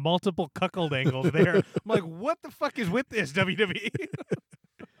it's just multiple cuckold angles there. I'm like, what the fuck is with this WWE?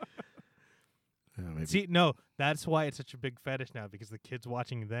 Maybe. See, no, that's why it's such a big fetish now, because the kids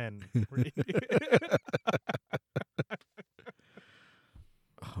watching then.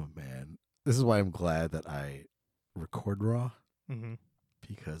 Oh, man. This is why I'm glad that I record Raw, Mm-hmm.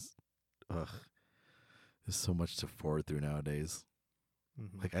 because, there's so much to forward through nowadays.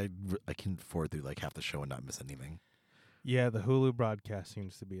 Mm-hmm. Like, I can forward through, half the show and not miss anything. Yeah, the Hulu broadcast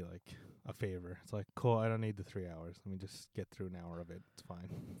seems to be a favor. It's like, cool, I don't need the 3 hours. Let me just get through an hour of it. It's fine.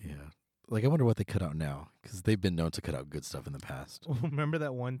 Yeah. Like, I wonder what they cut out now, because they've been known to cut out good stuff in the past. Remember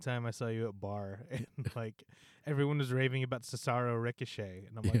that one time I saw you at bar and like everyone was raving about Cesaro Ricochet,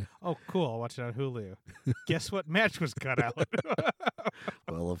 and I'm like, oh, cool, I'll watch it on Hulu. Guess what match was cut out?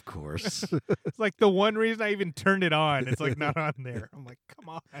 Well, of course. It's like the one reason I even turned it on. It's like not on there. I'm like, come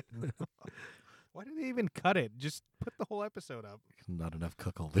on. Why did they even cut it? Just put the whole episode up. Not enough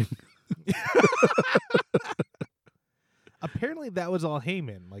cuckolding. Apparently that was all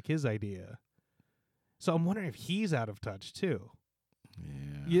Heyman, like his idea. So I'm wondering if he's out of touch too.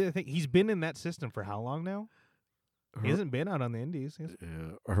 Yeah. You think he's been in that system for how long now? He hasn't been out on the indies.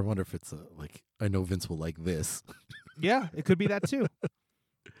 Or I wonder if it's like, I know Vince will like this. Yeah, it could be that too.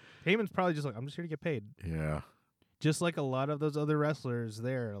 Heyman's probably just like, I'm just here to get paid. Yeah. Just like a lot of those other wrestlers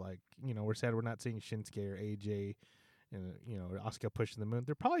there, like, we're sad we're not seeing Shinsuke or AJ and, or Asuka pushing the moon.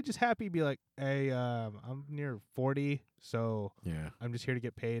 They're probably just happy to be like, hey, I'm near 40, so I'm just here to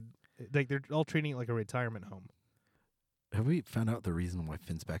get paid. Like, they're all treating it like a retirement home. Have we found out the reason why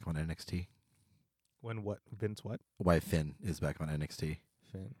Finn's back on NXT? When what? Vince what? Why Finn is back on NXT?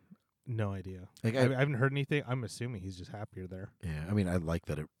 Finn. No idea. Like, I haven't heard anything. I'm assuming he's just happier there. Yeah, I mean, I like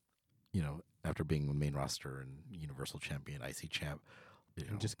that it, after being the main roster and Universal Champion, IC Champ,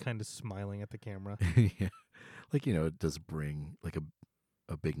 And just kind of smiling at the camera. yeah. Like, it does bring like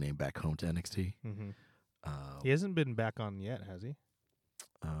a big name back home to NXT. Mm-hmm. He hasn't been back on yet, has he?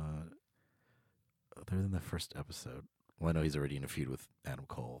 Other than the first episode. Well, I know he's already in a feud with Adam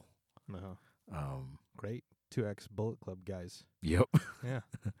Cole. Uh-huh. Great. 2X Bullet Club guys. Yep. Yeah.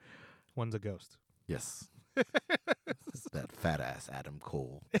 One's a ghost. Yes. That fat ass Adam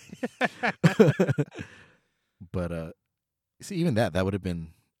Cole. But see, even that would have been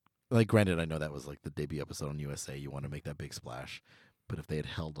like, granted, I know that was like the debut episode on USA. You want to make that big splash, but if they had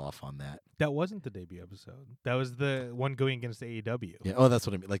held off on that, that wasn't the debut episode. That was the one going against AEW. Yeah. Oh, that's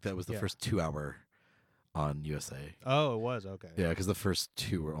what I mean. Like, that was the first 2 hour on USA. Oh, it was okay. Yeah, because the first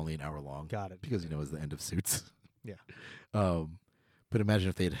 2 were only an hour long. Got it. Because it was the end of Suits. Yeah. But imagine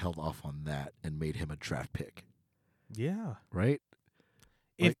if they had held off on that and made him a draft pick. Yeah. Right?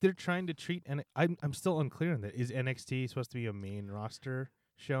 If they're trying to treat, and I'm still unclear on that. Is NXT supposed to be a main roster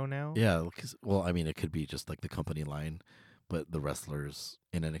show now? Yeah. Well, I mean, it could be just like the company line, but the wrestlers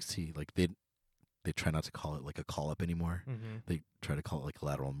in NXT, like they try not to call it like a call up anymore. Mm-hmm. They try to call it like a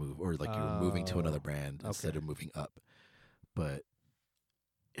lateral move, or like you're moving to another brand instead of moving up. But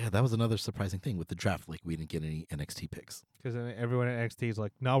yeah, that was another surprising thing with the draft. Like, we didn't get any NXT picks. Because everyone at NXT is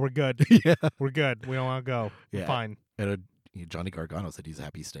like, no, we're good. Yeah. We're good. We don't want to go. We're fine. And Johnny Gargano said he's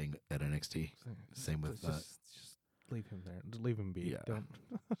happy staying at NXT. Same with... Just leave him there. Just leave him be. Yeah. Don't.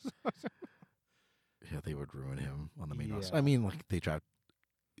 Yeah, they would ruin him on the main roster. I mean, like, they dropped...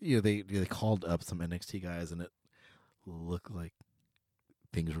 they called up some NXT guys, and it looked like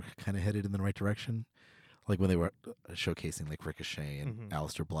things were kind of headed in the right direction. Like when they were showcasing like Ricochet and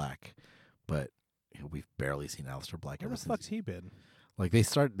Aleister Black, but we've barely seen Aleister Black ever since. Where the fuck's he been? Like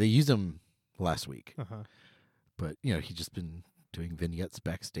they used him last week, Uh-huh. but he's just been doing vignettes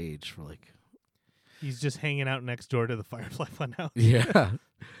backstage for like. He's just hanging out next door to the Firefly Funhouse. Yeah,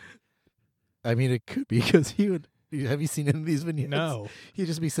 I mean, it could be because he would. Have you seen any of these vignettes? No. He'd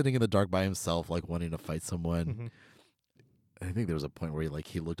just be sitting in the dark by himself, like wanting to fight someone. Mm-hmm. I think there was a point where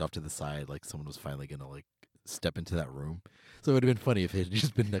he looked off to the side, like someone was finally gonna like step into that room. So it would have been funny if it had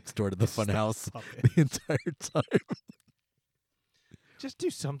just been next door to the funhouse the entire time. Just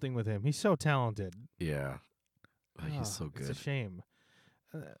do something with him. He's so talented. Yeah, he's so good. It's a shame.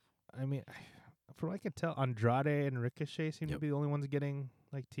 I mean, from what I can tell, Andrade and Ricochet seem to be the only ones getting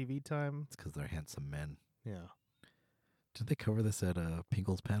like TV time. It's because they're handsome men. Yeah. Did they cover this at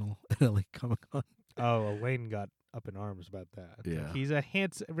Pinkle's panel at LA Comic-Con? Oh, Elaine got up in arms about that. Yeah. Like, he's a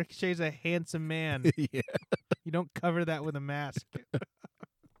handsome. Ricochet's a handsome man. Yeah. You don't cover that with a mask. I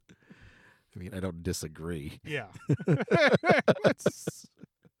mean, I don't disagree. Yeah. But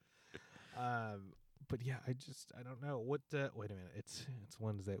yeah, I don't know what. Wait a minute, it's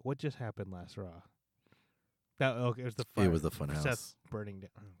Wednesday. What just happened last Raw? It was the fire. It was the funhouse. Seth burning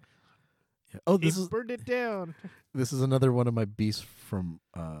down. Yeah. Oh, He burned it down. This is another one of my beasts from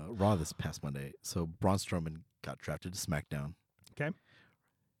Raw this past Monday. So Braun Strowman got drafted to SmackDown. Okay.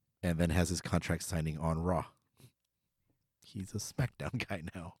 And then has his contract signing on Raw. He's a SmackDown guy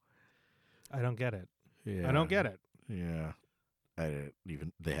now. I don't get it. Yeah. I don't get it. Yeah. I didn't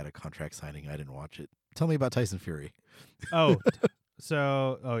even. They had a contract signing. I didn't watch it. Tell me about Tyson Fury. Oh,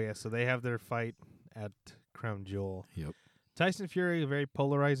 so they have their fight at Crown Jewel. Yep. Tyson Fury, a very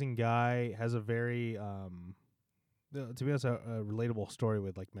polarizing guy, has a very to be honest, a relatable story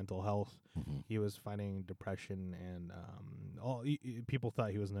with like mental health. Mm-hmm. He was fighting depression, and people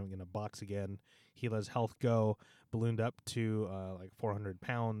thought he was never going to box again. He let his health go, ballooned up to like 400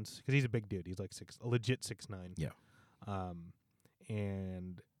 pounds because he's a big dude. He's like a legit 6'9". Yeah.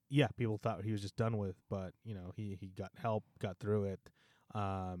 And yeah, people thought he was just done with, but you know, he got help, got through it.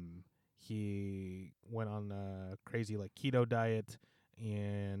 He went on a crazy like keto diet,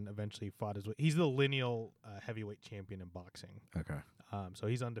 and eventually fought his way. He's the lineal heavyweight champion in boxing. Okay. So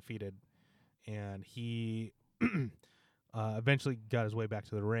he's undefeated, and he eventually got his way back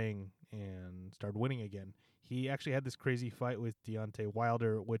to the ring and started winning again. He actually had this crazy fight with Deontay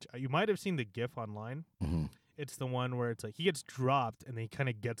Wilder, which you might have seen the GIF online. Mm-hmm. It's the one where it's like he gets dropped and then he kind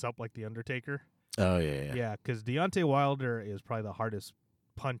of gets up like the Undertaker. Oh yeah. Yeah, because Deontay Wilder is probably the hardest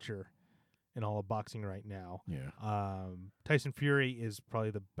puncher in all of boxing right now. Yeah. Tyson Fury is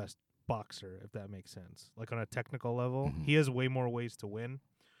probably the best boxer, if that makes sense. Like on a technical level, Mm-hmm. he has way more ways to win.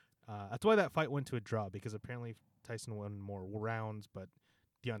 That's why that fight went to a draw, because apparently Tyson won more rounds, but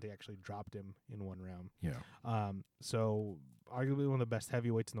Deontay actually dropped him in one round. Yeah. So arguably one of the best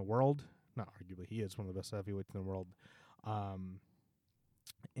heavyweights in the world. Not arguably, he is one of the best heavyweights in the world.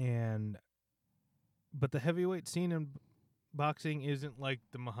 But the heavyweight scene in boxing isn't like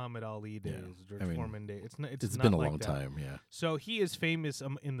the Muhammad Ali days, George Foreman days. It's not been a like long that. time. Yeah. So he is famous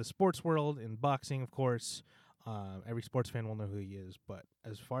in the sports world, in boxing, of course. Every sports fan will know who he is. But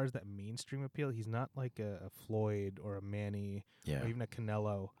as far as that mainstream appeal, he's not like a Floyd or a Manny or even a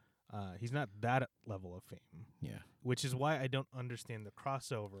Canelo. He's not that level of fame. Yeah. Which is why I don't understand the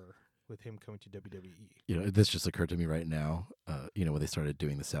crossover with him coming to WWE. You know, this just occurred to me right now. You know, when they started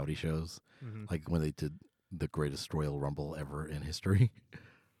doing the Saudi shows, like when they did the greatest Royal Rumble ever in history,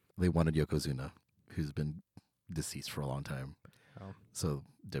 they wanted Yokozuna, who's been deceased for a long time. Oh. So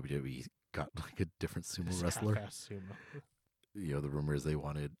WWE got like a different sumo wrestler. Sumo. You know, the rumor is they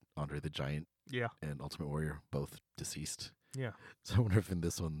wanted Andre the Giant Yeah. and Ultimate Warrior, both deceased. Yeah. So I wonder if in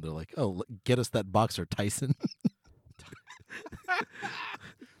this one they're like, oh, get us that boxer Tyson.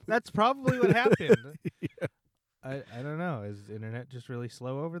 That's probably what happened. Yeah. I don't know. Is the internet just really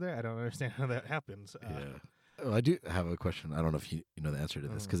slow over there? I don't understand how that happens. Yeah. Oh, I do have a question. I don't know if you know the answer to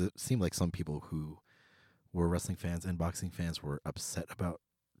this, because it seemed like some people who were wrestling fans and boxing fans were upset about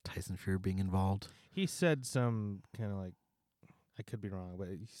Tyson Fury being involved. He said some kind of like, I could be wrong, but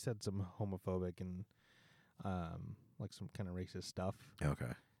he said some homophobic and like some kind of racist stuff.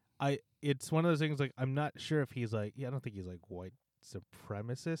 Okay. It's one of those things, like, I'm not sure if he's like, I don't think he's like white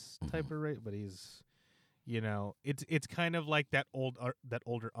supremacist type of race, but he's, you know, it's kind of like that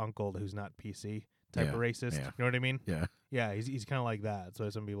older uncle who's not PC type of racist. Yeah. You know what I mean? Yeah. Yeah, he's kind of like that. So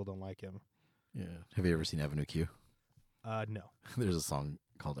some people don't like him. Yeah. Have you ever seen Avenue Q? No. There's a song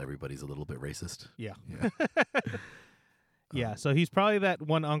called "Everybody's a Little Bit Racist." Yeah. Yeah. Yeah, so he's probably that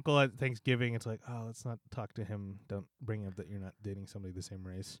one uncle at Thanksgiving. It's like, oh, let's not talk to him. Don't bring up that you're not dating somebody the same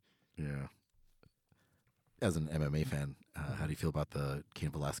race. Yeah. As an MMA fan, how do you feel about the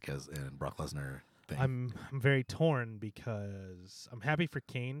Cain Velasquez and Brock Lesnar thing? I'm very torn because I'm happy for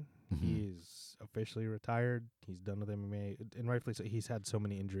Cain. Mm-hmm. He's officially retired. He's done with MMA, and rightfully so. He's had so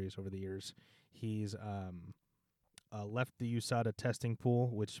many injuries over the years. He's left the USADA testing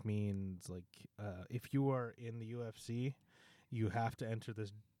pool, which means like if you are in the UFC, you have to enter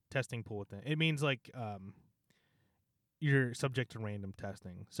this testing pool with them. It means like you're subject to random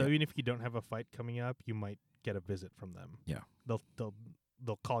testing. So even if you don't have a fight coming up, you might get a visit from them. Yeah. They'll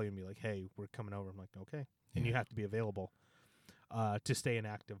call you and be like, "Hey, we're coming over." I'm like, "Okay." And you have to be available to stay an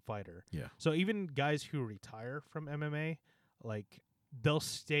active fighter. Yeah. So even guys who retire from MMA, like, they'll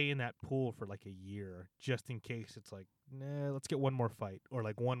stay in that pool for like a year just in case it's like, nah, let's get one more fight or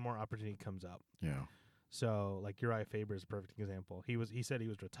like one more opportunity comes up. Yeah. So like Uriah Faber is a perfect example. He said he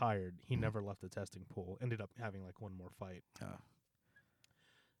was retired. He never left the testing pool. Ended up having like one more fight.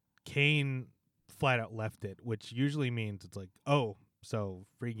 Cain flat out left it, which usually means it's like, oh, so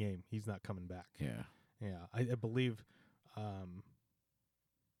free game. He's not coming back. Yeah. Yeah. I believe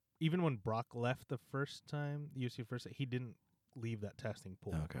even when Brock left the first time, UFC first, he didn't leave that testing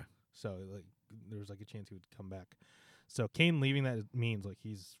pool. Okay. So like there was like a chance he would come back. So Cain leaving that means like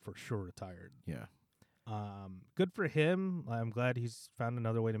he's for sure retired. Yeah. Good for him. I'm glad he's found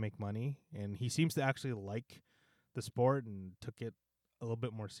another way to make money, and he seems to actually like the sport and took it a little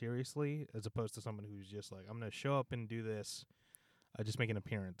bit more seriously, as opposed to someone who's just like, I'm going to show up and do this, just make an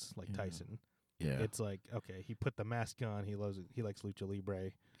appearance like Tyson. Yeah. It's like, okay, he put the mask on. He loves it. He likes Lucha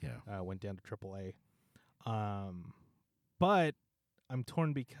Libre. Yeah. Went down to AAA. But I'm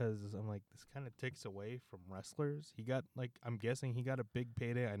torn because I'm like, this kind of takes away from wrestlers. He got, like, I'm guessing he got a big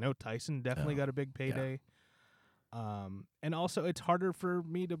payday. I know Tyson definitely got a big payday. And also, it's harder for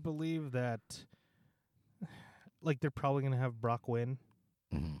me to believe that, like, they're probably going to have Brock win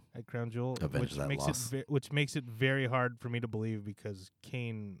at Crown Jewel, Avenge that loss. which makes it very hard for me to believe because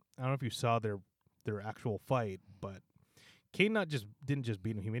Kane, I don't know if you saw their actual fight, but Kane didn't just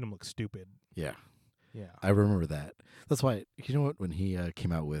beat him, he made him look stupid. Yeah. Yeah. I remember that. That's why, you know what, when he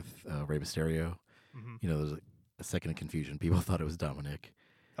came out with Rey Mysterio, there was a second of confusion. People thought it was Dominic.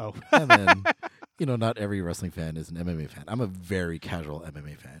 Oh. And then, not every wrestling fan is an MMA fan. I'm a very casual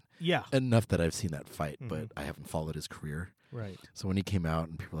MMA fan. Yeah. Enough that I've seen that fight, but I haven't followed his career. Right. So when he came out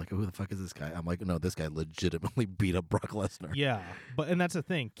and people were like, oh, who the fuck is this guy? I'm like, no, this guy legitimately beat up Brock Lesnar. Yeah. And that's the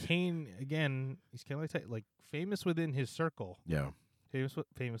thing. Kane, again, he's kind of like famous within his circle. Yeah.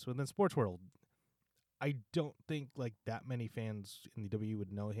 Famous within sports world. I don't think like that many fans in the WWE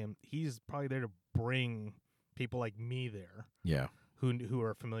would know him. He's probably there to bring people like me there. Yeah. Who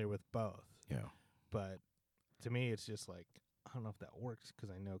are familiar with both. Yeah. But to me, it's just like, I don't know if that works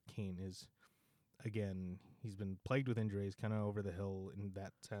because I know Kane is, again, he's been plagued with injuries, kind of over the hill in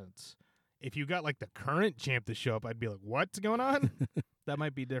that sense. If you got like the current champ to show up, I'd be like, what's going on? That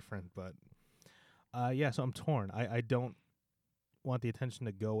might be different. But so I'm torn. I don't want the attention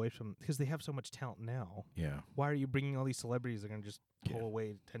to go away from, because they have so much talent now. Yeah. Why are you bringing all these celebrities that are going to just pull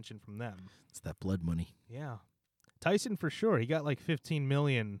away attention from them? It's that blood money. Yeah. Tyson for sure. He got like $15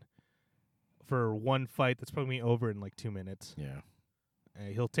 million for one fight that's probably over in like 2 minutes. Yeah.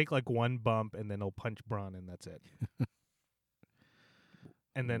 He'll take like one bump and then he'll punch Braun and that's it.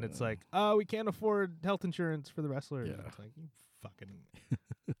 And then it's like, oh, we can't afford health insurance for the wrestler. Yeah. And it's like, you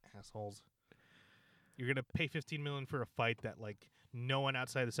fucking assholes. You're going to pay $15 million for a fight that like no one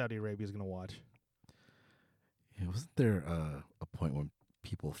outside of Saudi Arabia is going to watch. Yeah, wasn't there a point when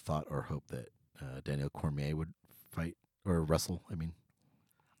people thought or hoped that Daniel Cormier would fight or wrestle? I mean,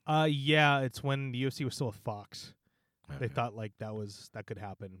 yeah, it's when the UFC was still with Fox. okay. They thought like that could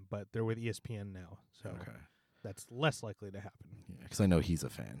happen, but they're with ESPN now, so that's less likely to happen. Yeah, because I know he's a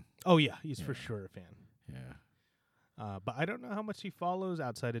fan. Oh yeah, he's for sure a fan. Yeah. But I don't know how much he follows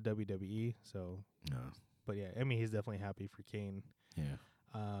outside of WWE. So, No. But yeah, I mean he's definitely happy for Kane. Yeah.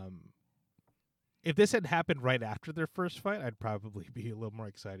 If this had happened right after their first fight, I'd probably be a little more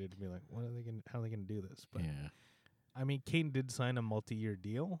excited to be like, how are they gonna do this? But Yeah. I mean, Kane did sign a multi-year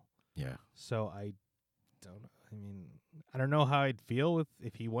deal. Yeah. So I don't know. I mean, I don't know how I'd feel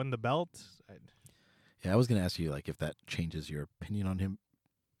if he won the belt. Yeah, I was gonna ask you like if that changes your opinion on him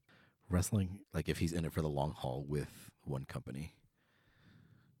wrestling, like if he's in it for the long haul with one company.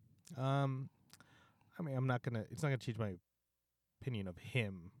 I mean, it's not gonna change my opinion of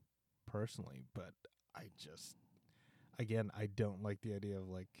him personally, but I don't like the idea of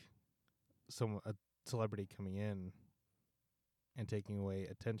like a celebrity coming in and taking away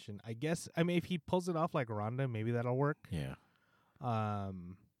attention. I guess, I mean, if he pulls it off like Ronda, maybe that'll work. Yeah.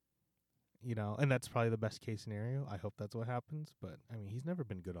 And that's probably the best case scenario. I hope that's what happens, but I mean, he's never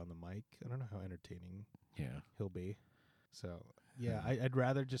been good on the mic. I don't know how entertaining he'll be. So, yeah, I'd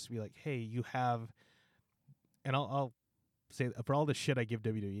rather just be like, hey, you have, and I'll say for all the shit I give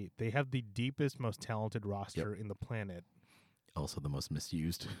WWE, they have the deepest, most talented roster in the planet. Also the most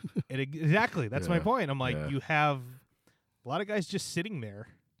misused. Exactly. That's my point. I'm like, you have a lot of guys just sitting there,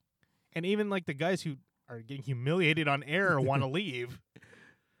 and even like the guys who are getting humiliated on air want to leave.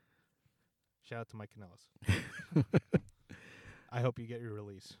 Shout out to Mike Kanellis. I hope you get your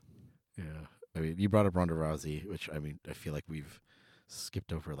release. Yeah. I mean, you brought up Ronda Rousey, which, I mean, I feel like we've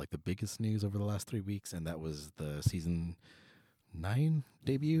skipped over like the biggest news over the last 3 weeks, and that was the season 9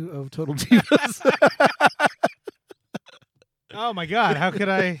 debut of Total Divas. Oh, my God. How could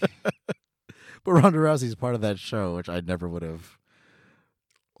I? But Ronda Rousey's part of that show, which I never would have,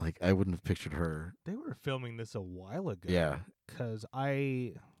 like, I wouldn't have pictured her. They were filming this a while ago. Yeah. Because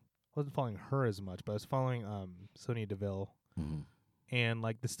I wasn't following her as much, but I was following Sonya Deville. Mm-hmm. And,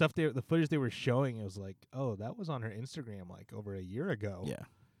 like, the footage they were showing, it was like, oh, that was on her Instagram, like, over a year ago. Yeah.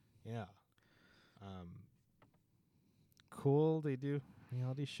 Yeah. Cool. They do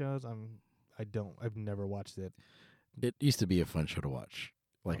all these shows. I've never watched it. It used to be a fun show to watch.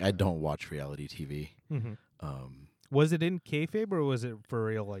 Like, okay. I don't watch reality TV. Mm-hmm. Was it in kayfabe or was it for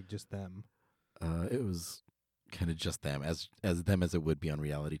real, like, just them? It was kind of just them, as them as it would be on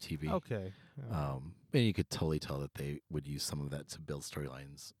reality TV. Okay. And you could totally tell that they would use some of that to build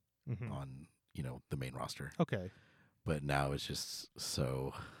storylines on, the main roster. Okay. But now it's just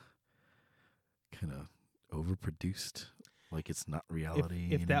so kind of overproduced. Like, it's not reality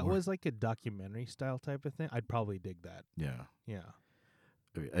If that anymore. was like a documentary style type of thing, I'd probably dig that. Yeah. Yeah.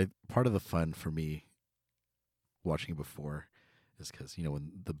 I mean, part of the fun for me watching it before is because,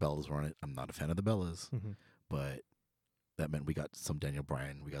 when the Bellas were on it, I'm not a fan of the Bellas. Mm-hmm. but that meant we got some Daniel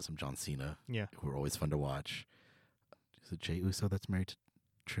Bryan, we got some John Cena, Yeah. who are always fun to watch. Is it Jey Uso that's married to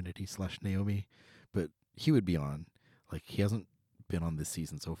Trinity/Naomi? But he would be on. Like, he hasn't been on this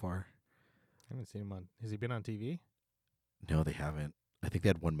season so far. I haven't seen him on. Has he been on TV? No, they haven't. I think they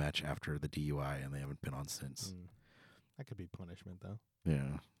had one match after the DUI, and they haven't been on since. That could be punishment, though.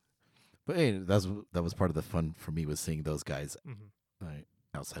 Yeah. But hey, that was part of the fun for me, was seeing those guys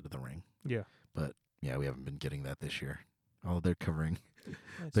outside of the ring. Yeah. But yeah, we haven't been getting that this year. Although they're covering.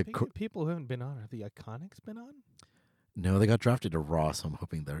 Speaking of people who haven't been on, have the Iconics been on? No, they got drafted to Raw, so I'm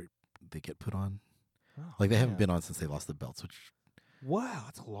hoping they get put on. Oh, Like, they haven't been on since they lost the belts, which... Wow,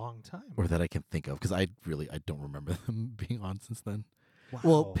 that's a long time. Or that I can think of, because I don't remember them being on since then. Wow.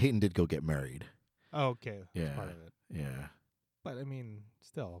 Well, Peyton did go get married. Oh, okay. Yeah. That's part of it. Yeah. But, I mean,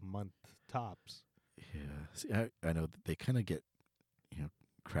 still a month tops. Yeah. See, I know that they kind of get,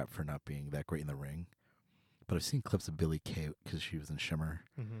 crap for not being that great in the ring. But I've seen clips of Billie Kay because she was in Shimmer.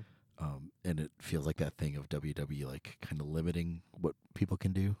 And it feels like that thing of WWE, like, kind of limiting what people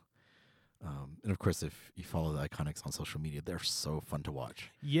can do. And of course, if you follow the Iconics on social media, they're so fun to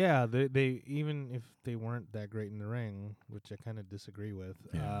watch. Yeah, they even if they weren't that great in the ring, which I kind of disagree with.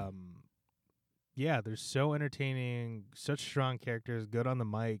 Yeah, they're so entertaining, such strong characters, good on the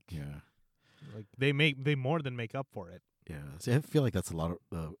mic. Yeah, like they more than make up for it. Yeah, see, I feel like that's a lot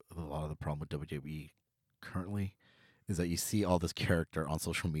of the problem with WWE currently, is that you see all this character on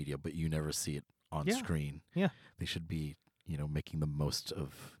social media, but you never see it on screen. Yeah, they should be, making the most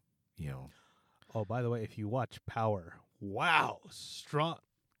of, Oh, by the way, if you watch Power, wow, strong.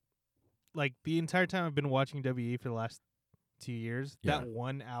 Like, the entire time I've been watching WWE for the last 2 years, that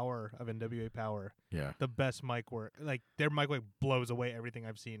 1 hour of NWA Power, the best mic work. Like, their mic work blows away everything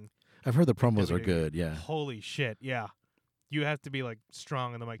I've seen. I've heard the promos are good, yeah. Holy shit, yeah. You have to be, like,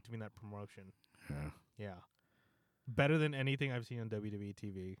 strong on the mic to be in that promotion. Yeah. Better than anything I've seen on WWE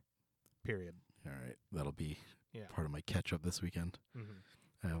TV, period. All right, that'll be part of my catch-up this weekend.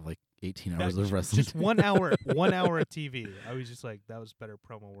 I have, like, 18 That- hours of wrestling. Just 1 hour, 1 hour of TV. I was just like, that was better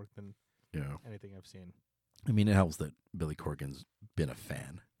promo work than anything I've seen. I mean, it helps that Billy Corgan's been a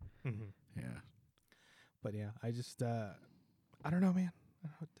fan. Yeah. But yeah, I just, I don't know, man. I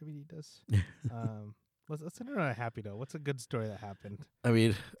don't know what WWE does. Let's end on a happy note. What's a good story that happened? I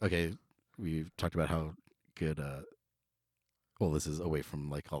mean, okay, we've talked about how good, well, this is away from,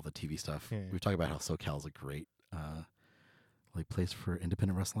 like, all the TV stuff. Yeah. We've talked about how SoCal's a great, like, place for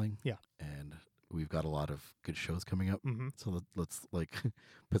independent wrestling. Yeah. And we've got a lot of good shows coming up. So let's like,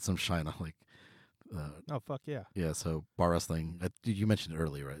 put some shine on, like, Oh, fuck yeah. yeah, so bar wrestling. You mentioned it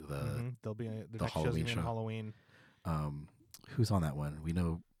earlier, right? There'll be the next Halloween show's show. on Halloween. Who's on that one? We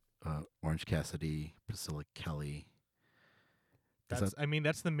know Orange Cassidy, Priscilla Kelly. I mean,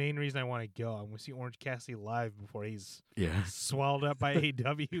 that's the main reason I want to go. I want to see Orange Cassidy live before he's Yeah. swallowed up by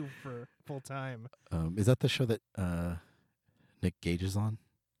AEW for full time. Is that the show that Nick Gage is on?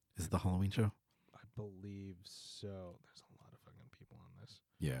 Is it the Halloween show? I believe so. There's a lot of fucking people on this.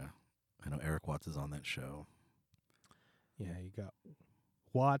 Yeah. I know Eric Watts is on that show. Yeah, you got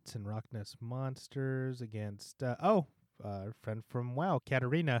Watts and Rock Nest Monsters against, our friend from WoW,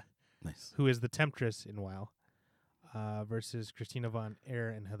 Katarina, Nice. who is the Temptress in WoW, versus Christina Von Err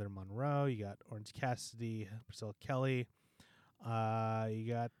and Heather Monroe. You got Orange Cassidy, Priscilla Kelly. You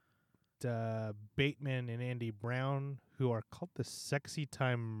got Bateman and Andy Brown, who are called the Sexy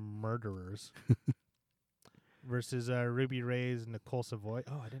Time Murderers, versus Ruby Reyes and Nicole Savoy.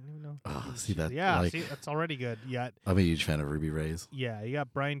 Oh, I didn't even know. Oh, see that? Yeah, like, see, that's already good. You got, I'm a huge fan of Ruby Reyes. yeah, you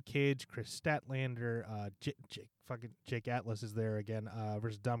got Brian Cage, Chris Statlander, Jake Atlas is there again,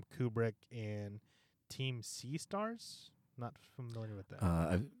 versus Dom Kubrick and Team Sea Stars. Not familiar with that.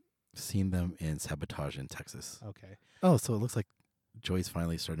 I've seen them in Sabotage in Texas. Okay. Oh, so it looks like Joey's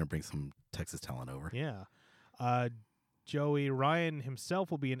finally starting to bring some Texas talent over. Yeah. Joey Ryan himself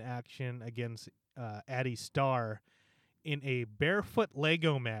will be in action against Addie Starr in a barefoot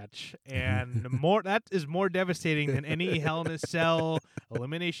Lego match, and that is more devastating than any Hell in a Cell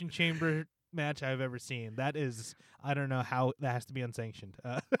Elimination Chamber match I've ever seen. That is, I don't know how that has to be unsanctioned.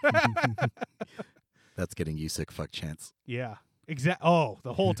 That's getting you sick, fuck chance. Yeah, Oh,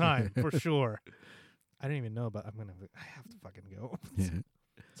 the whole time for sure. I didn't even know about. I have to fucking go. Yeah.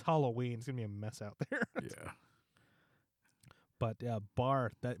 It's Halloween. It's gonna be a mess out there. Yeah. But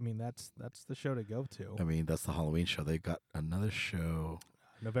bar. That's the show to go to. I mean, that's the Halloween show. They've got another show.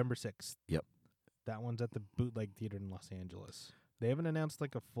 November 6th. Yep. That one's at the Bootleg Theater in Los Angeles. They haven't announced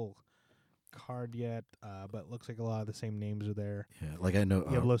like a full card yet, but looks like a lot of the same names are there. Yeah, like I know.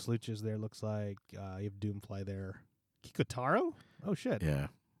 You have Los Luchas there. Looks like you have Doomfly there. Kikotaro? Oh shit! Yeah.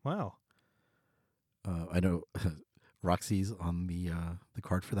 Wow. I know Roxy's on the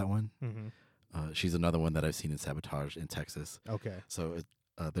card for that one. Mm-hmm. She's another one that I've seen in Sabotage in Texas. Okay. So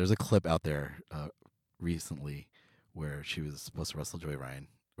there's a clip out there recently where she was supposed to wrestle Joey Ryan,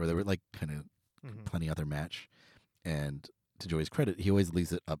 where they were like kind of planning out their match. And to Joey's credit, he always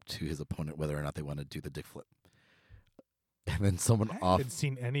leaves it up to his opponent whether or not they want to do the dick flip. And then someone I haven't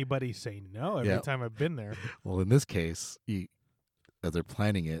seen anybody say no every time I've been there. Well, in this case, as they're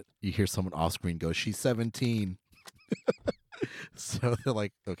planning it, you hear someone off screen go, "She's 17." So they're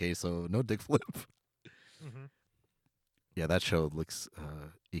like, okay, so no dick flip. Mm-hmm. Yeah, that show looks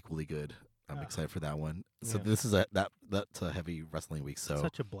equally good. I'm excited for that one. So Yeah. this is that's a heavy wrestling week. So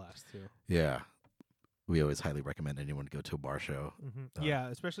Such a blast too. yeah, we always highly recommend anyone to go to a bar show. Mm-hmm. Yeah,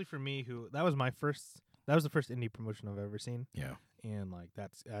 especially for me, that was the first indie promotion I've ever seen. Yeah, and like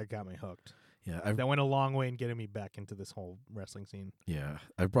that got me hooked. yeah, That went a long way in getting me back into this whole wrestling scene. yeah.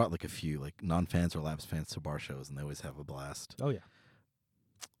 I've brought like a few like non-fans or lapsed fans to bar shows, and they always have a blast. Oh yeah.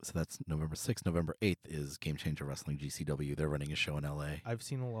 So that's November 6th. November 8th is Game Changer Wrestling GCW. They're running a show in LA. I've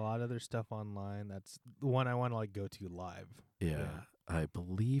seen a lot of their stuff online. That's the one I want to like go to live. Yeah. I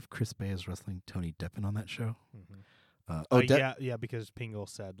believe Chris Bay is wrestling Tony Deppen on that show. Mm-hmm. Yeah, because Pingle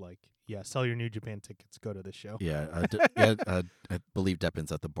said like, yeah, sell your New Japan tickets, go to this show. Yeah, I believe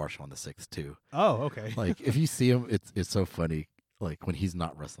Deppen's at the bar show on the 6th too. Oh, okay. Like if you see him, it's so funny. Like when he's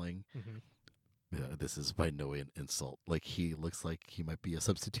not wrestling. Mm-hmm. Yeah, this is by no way an insult. Like he looks like he might be a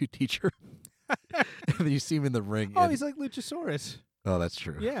substitute teacher. And then you see him in the ring. Oh, he's like Luchasaurus. Oh, that's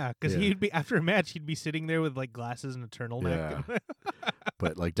true. Yeah, because he'd be after a match, he'd be sitting there with like glasses and a turtleneck. Yeah.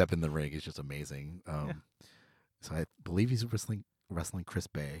 But like Depp in the ring is just amazing. So I believe he's wrestling Chris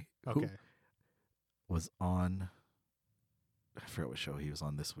Bay, who was on. I forget what show he was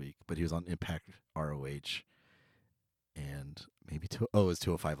on this week, but he was on Impact ROH, and maybe it was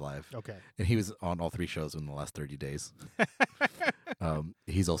 205 Live. Okay. And he was on all 3 shows in the last 30 days.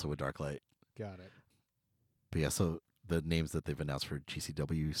 He's also with Darklight. Got it. But yeah, so the names that they've announced for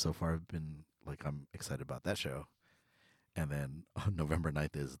GCW so far have been like, I'm excited about that show. And then on November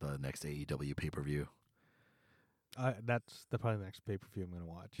 9th is the next AEW pay-per-view. That's probably the next pay-per-view I'm going to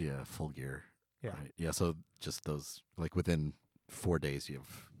watch. Yeah, Full Gear. Yeah. Right. Yeah, so just those, like within 4 days, you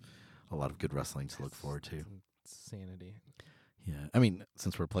have a lot of good wrestling to look forward to. Insanity. Yeah, I mean,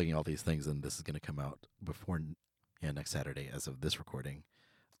 since we're plugging all these things and this is going to come out before next Saturday as of this recording,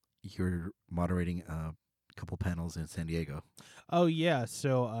 you're moderating a couple panels in San Diego. Oh, yeah.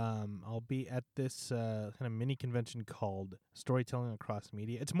 So I'll be at this kind of mini convention called Storytelling Across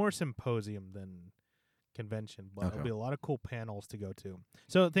Media. It's more symposium than convention, but there'll be a lot of cool panels to go to.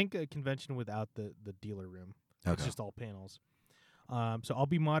 So think a convention without the dealer room. It's just all panels. So I'll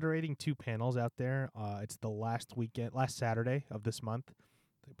be moderating 2 panels out there. It's the last Saturday of this month.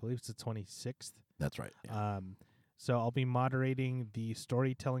 I believe it's the 26th. That's right. Yeah. So I'll be moderating the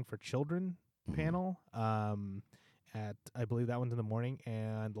Storytelling for Children panel. At I believe that one's in the morning,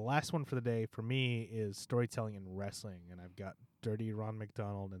 and the last one for the day for me is Storytelling in Wrestling, and I've got Dirty Ron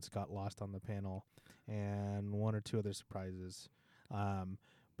McDonald and Scott Lost on the panel, and 1 or 2 other surprises.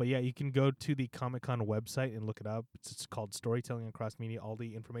 But yeah, you can go to the Comic-Con website and look it up. It's called Storytelling Across Media. All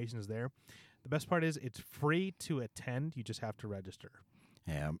the information is there. The best part is it's free to attend. You just have to register.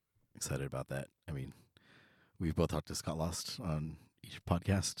 Yeah, I'm excited about that. I mean, we've both talked to Scott Lost on each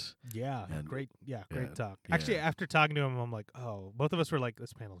podcast. Yeah, and great talk. Yeah. Actually, after talking to him, I'm like, oh, both of us were like,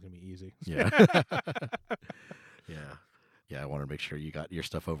 this panel's going to be easy. Yeah. Yeah, I want to make sure you got your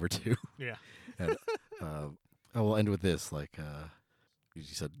stuff over too. Yeah. And I will end with this. Like you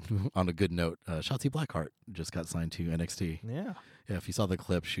said, on a good note, Shotzi Blackheart just got signed to NXT. Yeah. Yeah, if you saw the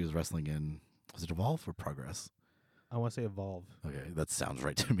clip, she was wrestling in, was it Evolve or Progress? I want to say Evolve. Okay, that sounds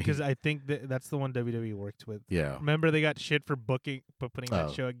right to me. Because I think that's the one WWE worked with. Yeah. Remember they got shit for putting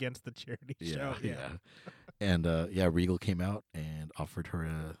that show against the charity show. Yeah. And Regal came out and offered her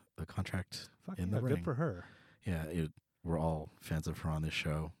a contract in the ring. Good for her. Yeah, we're all fans of her on this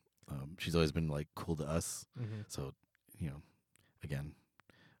show. She's always been like cool to us. Mm-hmm. So, again,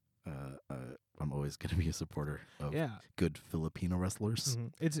 I'm always going to be a supporter of good Filipino wrestlers.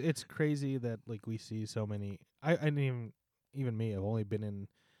 Mm-hmm. It's crazy that like we see so many. I didn't even me. I've only been in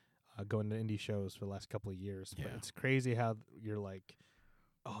going to indie shows for the last couple of years. Yeah. But it's crazy how you're like,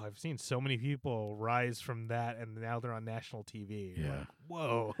 oh, I've seen so many people rise from that, and now they're on national TV. Yeah. Like,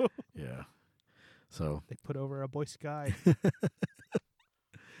 whoa. Yeah. So they put over a Boy Sky.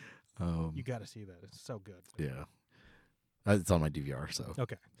 You got to see that. It's so good. Yeah. It's on my DVR. So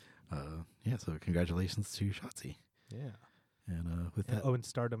okay. So congratulations to Shotzi. Yeah. And with that, and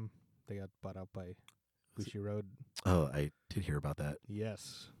Stardom, they got bought out by Bushiroad. Oh, I did hear about that.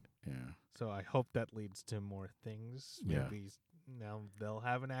 Yes. Yeah. So I hope that leads to more things. Yeah. Maybe now they'll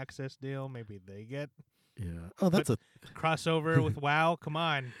have an access deal. Maybe they get Yeah. Oh, that's crossover with WoW. Come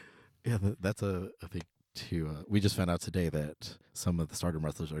on. that's a thing too. We just found out today that some of the Stardom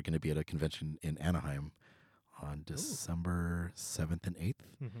wrestlers are going to be at a convention in Anaheim on December 7th and 8th.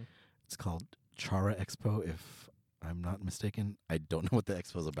 Mm-hmm. It's called Chara Expo, if I'm not mistaken. I don't know what the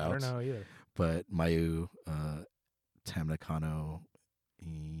expo's about. I don't know either. But Mayu, Tam Nakano,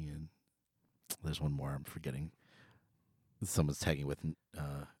 and there's one more I'm forgetting. Someone's tagging with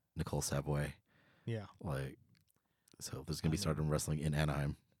Nicole Savoy. Yeah. So there's going to be Stardom wrestling in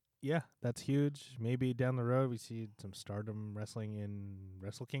Anaheim. Yeah, that's huge. Maybe down the road we see some Stardom wrestling in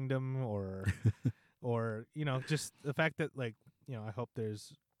Wrestle Kingdom or just the fact that I hope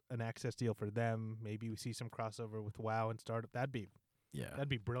there's an access deal for them. Maybe we see some crossover with WoW and Stardom. That'd be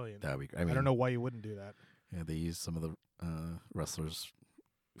brilliant. That'd be great. I don't know why you wouldn't do that. Yeah, they use some of the wrestlers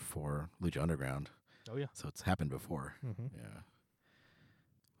for Lucha Underground. Oh yeah. So it's happened before. Mm-hmm. Yeah.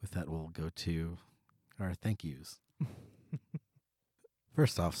 With that, we'll go to our thank yous.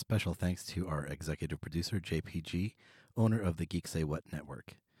 First off, special thanks to our executive producer, JPG, owner of the Geek Say What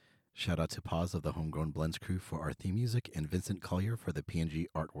Network. Shout out to Paz of the Homegrown Blends crew for our theme music and Vincent Collier for the PNG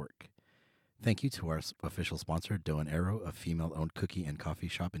artwork. Thank you to our official sponsor, Dough and Arrow, a female-owned cookie and coffee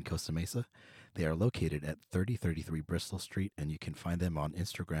shop in Costa Mesa. They are located at 3033 Bristol Street, and you can find them on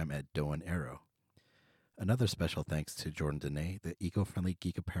Instagram at Dough and Arrow. Another special thanks to Jordan Dene, the eco-friendly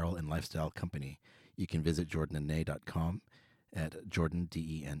geek apparel and lifestyle company. You can visit jordandene.com at Jordan,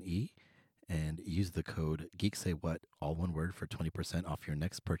 D-E-N-E, and use the code GeekSayWhat, all one word, for 20% off your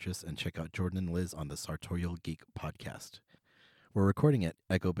next purchase, and check out Jordan and Liz on the Sartorial Geek podcast. We're recording at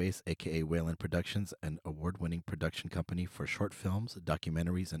Echo Base, a.k.a. Wayland Productions, an award-winning production company for short films,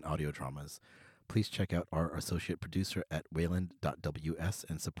 documentaries, and audio dramas. Please check out our associate producer at wayland.ws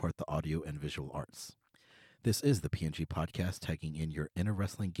and support the audio and visual arts. This is the PNG podcast, tagging in your inner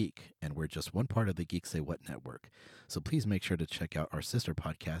wrestling geek, and we're just one part of the Geek Say What network. So please make sure to check out our sister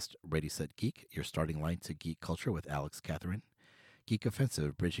podcast, Ready Set Geek, your starting line to geek culture with Alex Catherine. Geek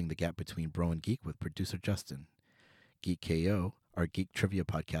Offensive, bridging the gap between bro and geek with producer Justin. Geek KO, our geek trivia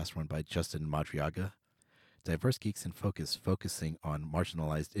podcast run by Justin Madriaga. Diverse Geeks in Focus, focusing on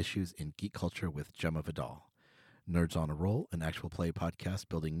marginalized issues in geek culture with Gemma Vidal. Nerds on a Roll, an actual play podcast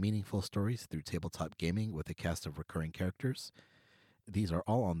building meaningful stories through tabletop gaming with a cast of recurring characters. These are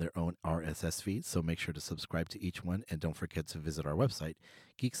all on their own RSS feeds, so make sure to subscribe to each one, and don't forget to visit our website,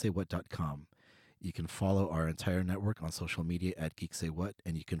 geeksaywhat.com. You can follow our entire network on social media at geeksaywhat,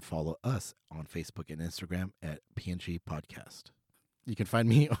 and you can follow us on Facebook and Instagram at PNG Podcast. You can find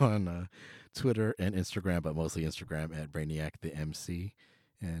me on Twitter and Instagram, but mostly Instagram at Brainiac the MC.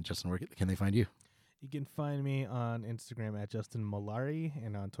 And Justin, where can they find you? You can find me on Instagram at Justin Malari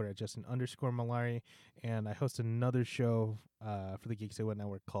and on Twitter at Justin_Malari. And I host another show for the Geek Say What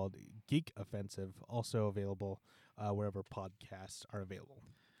Network called Geek Offensive, also available wherever podcasts are available.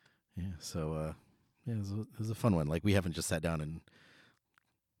 Yeah, so it was a fun one. Like, we haven't just sat down and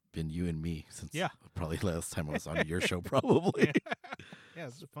been you and me since probably last time I was on your show, probably. Yeah,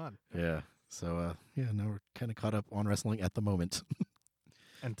 it's fun. Yeah, so now we're kind of caught up on wrestling at the moment.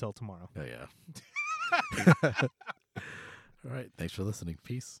 Until tomorrow. Oh, yeah. All right. Thanks for listening.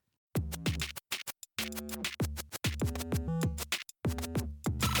 Peace.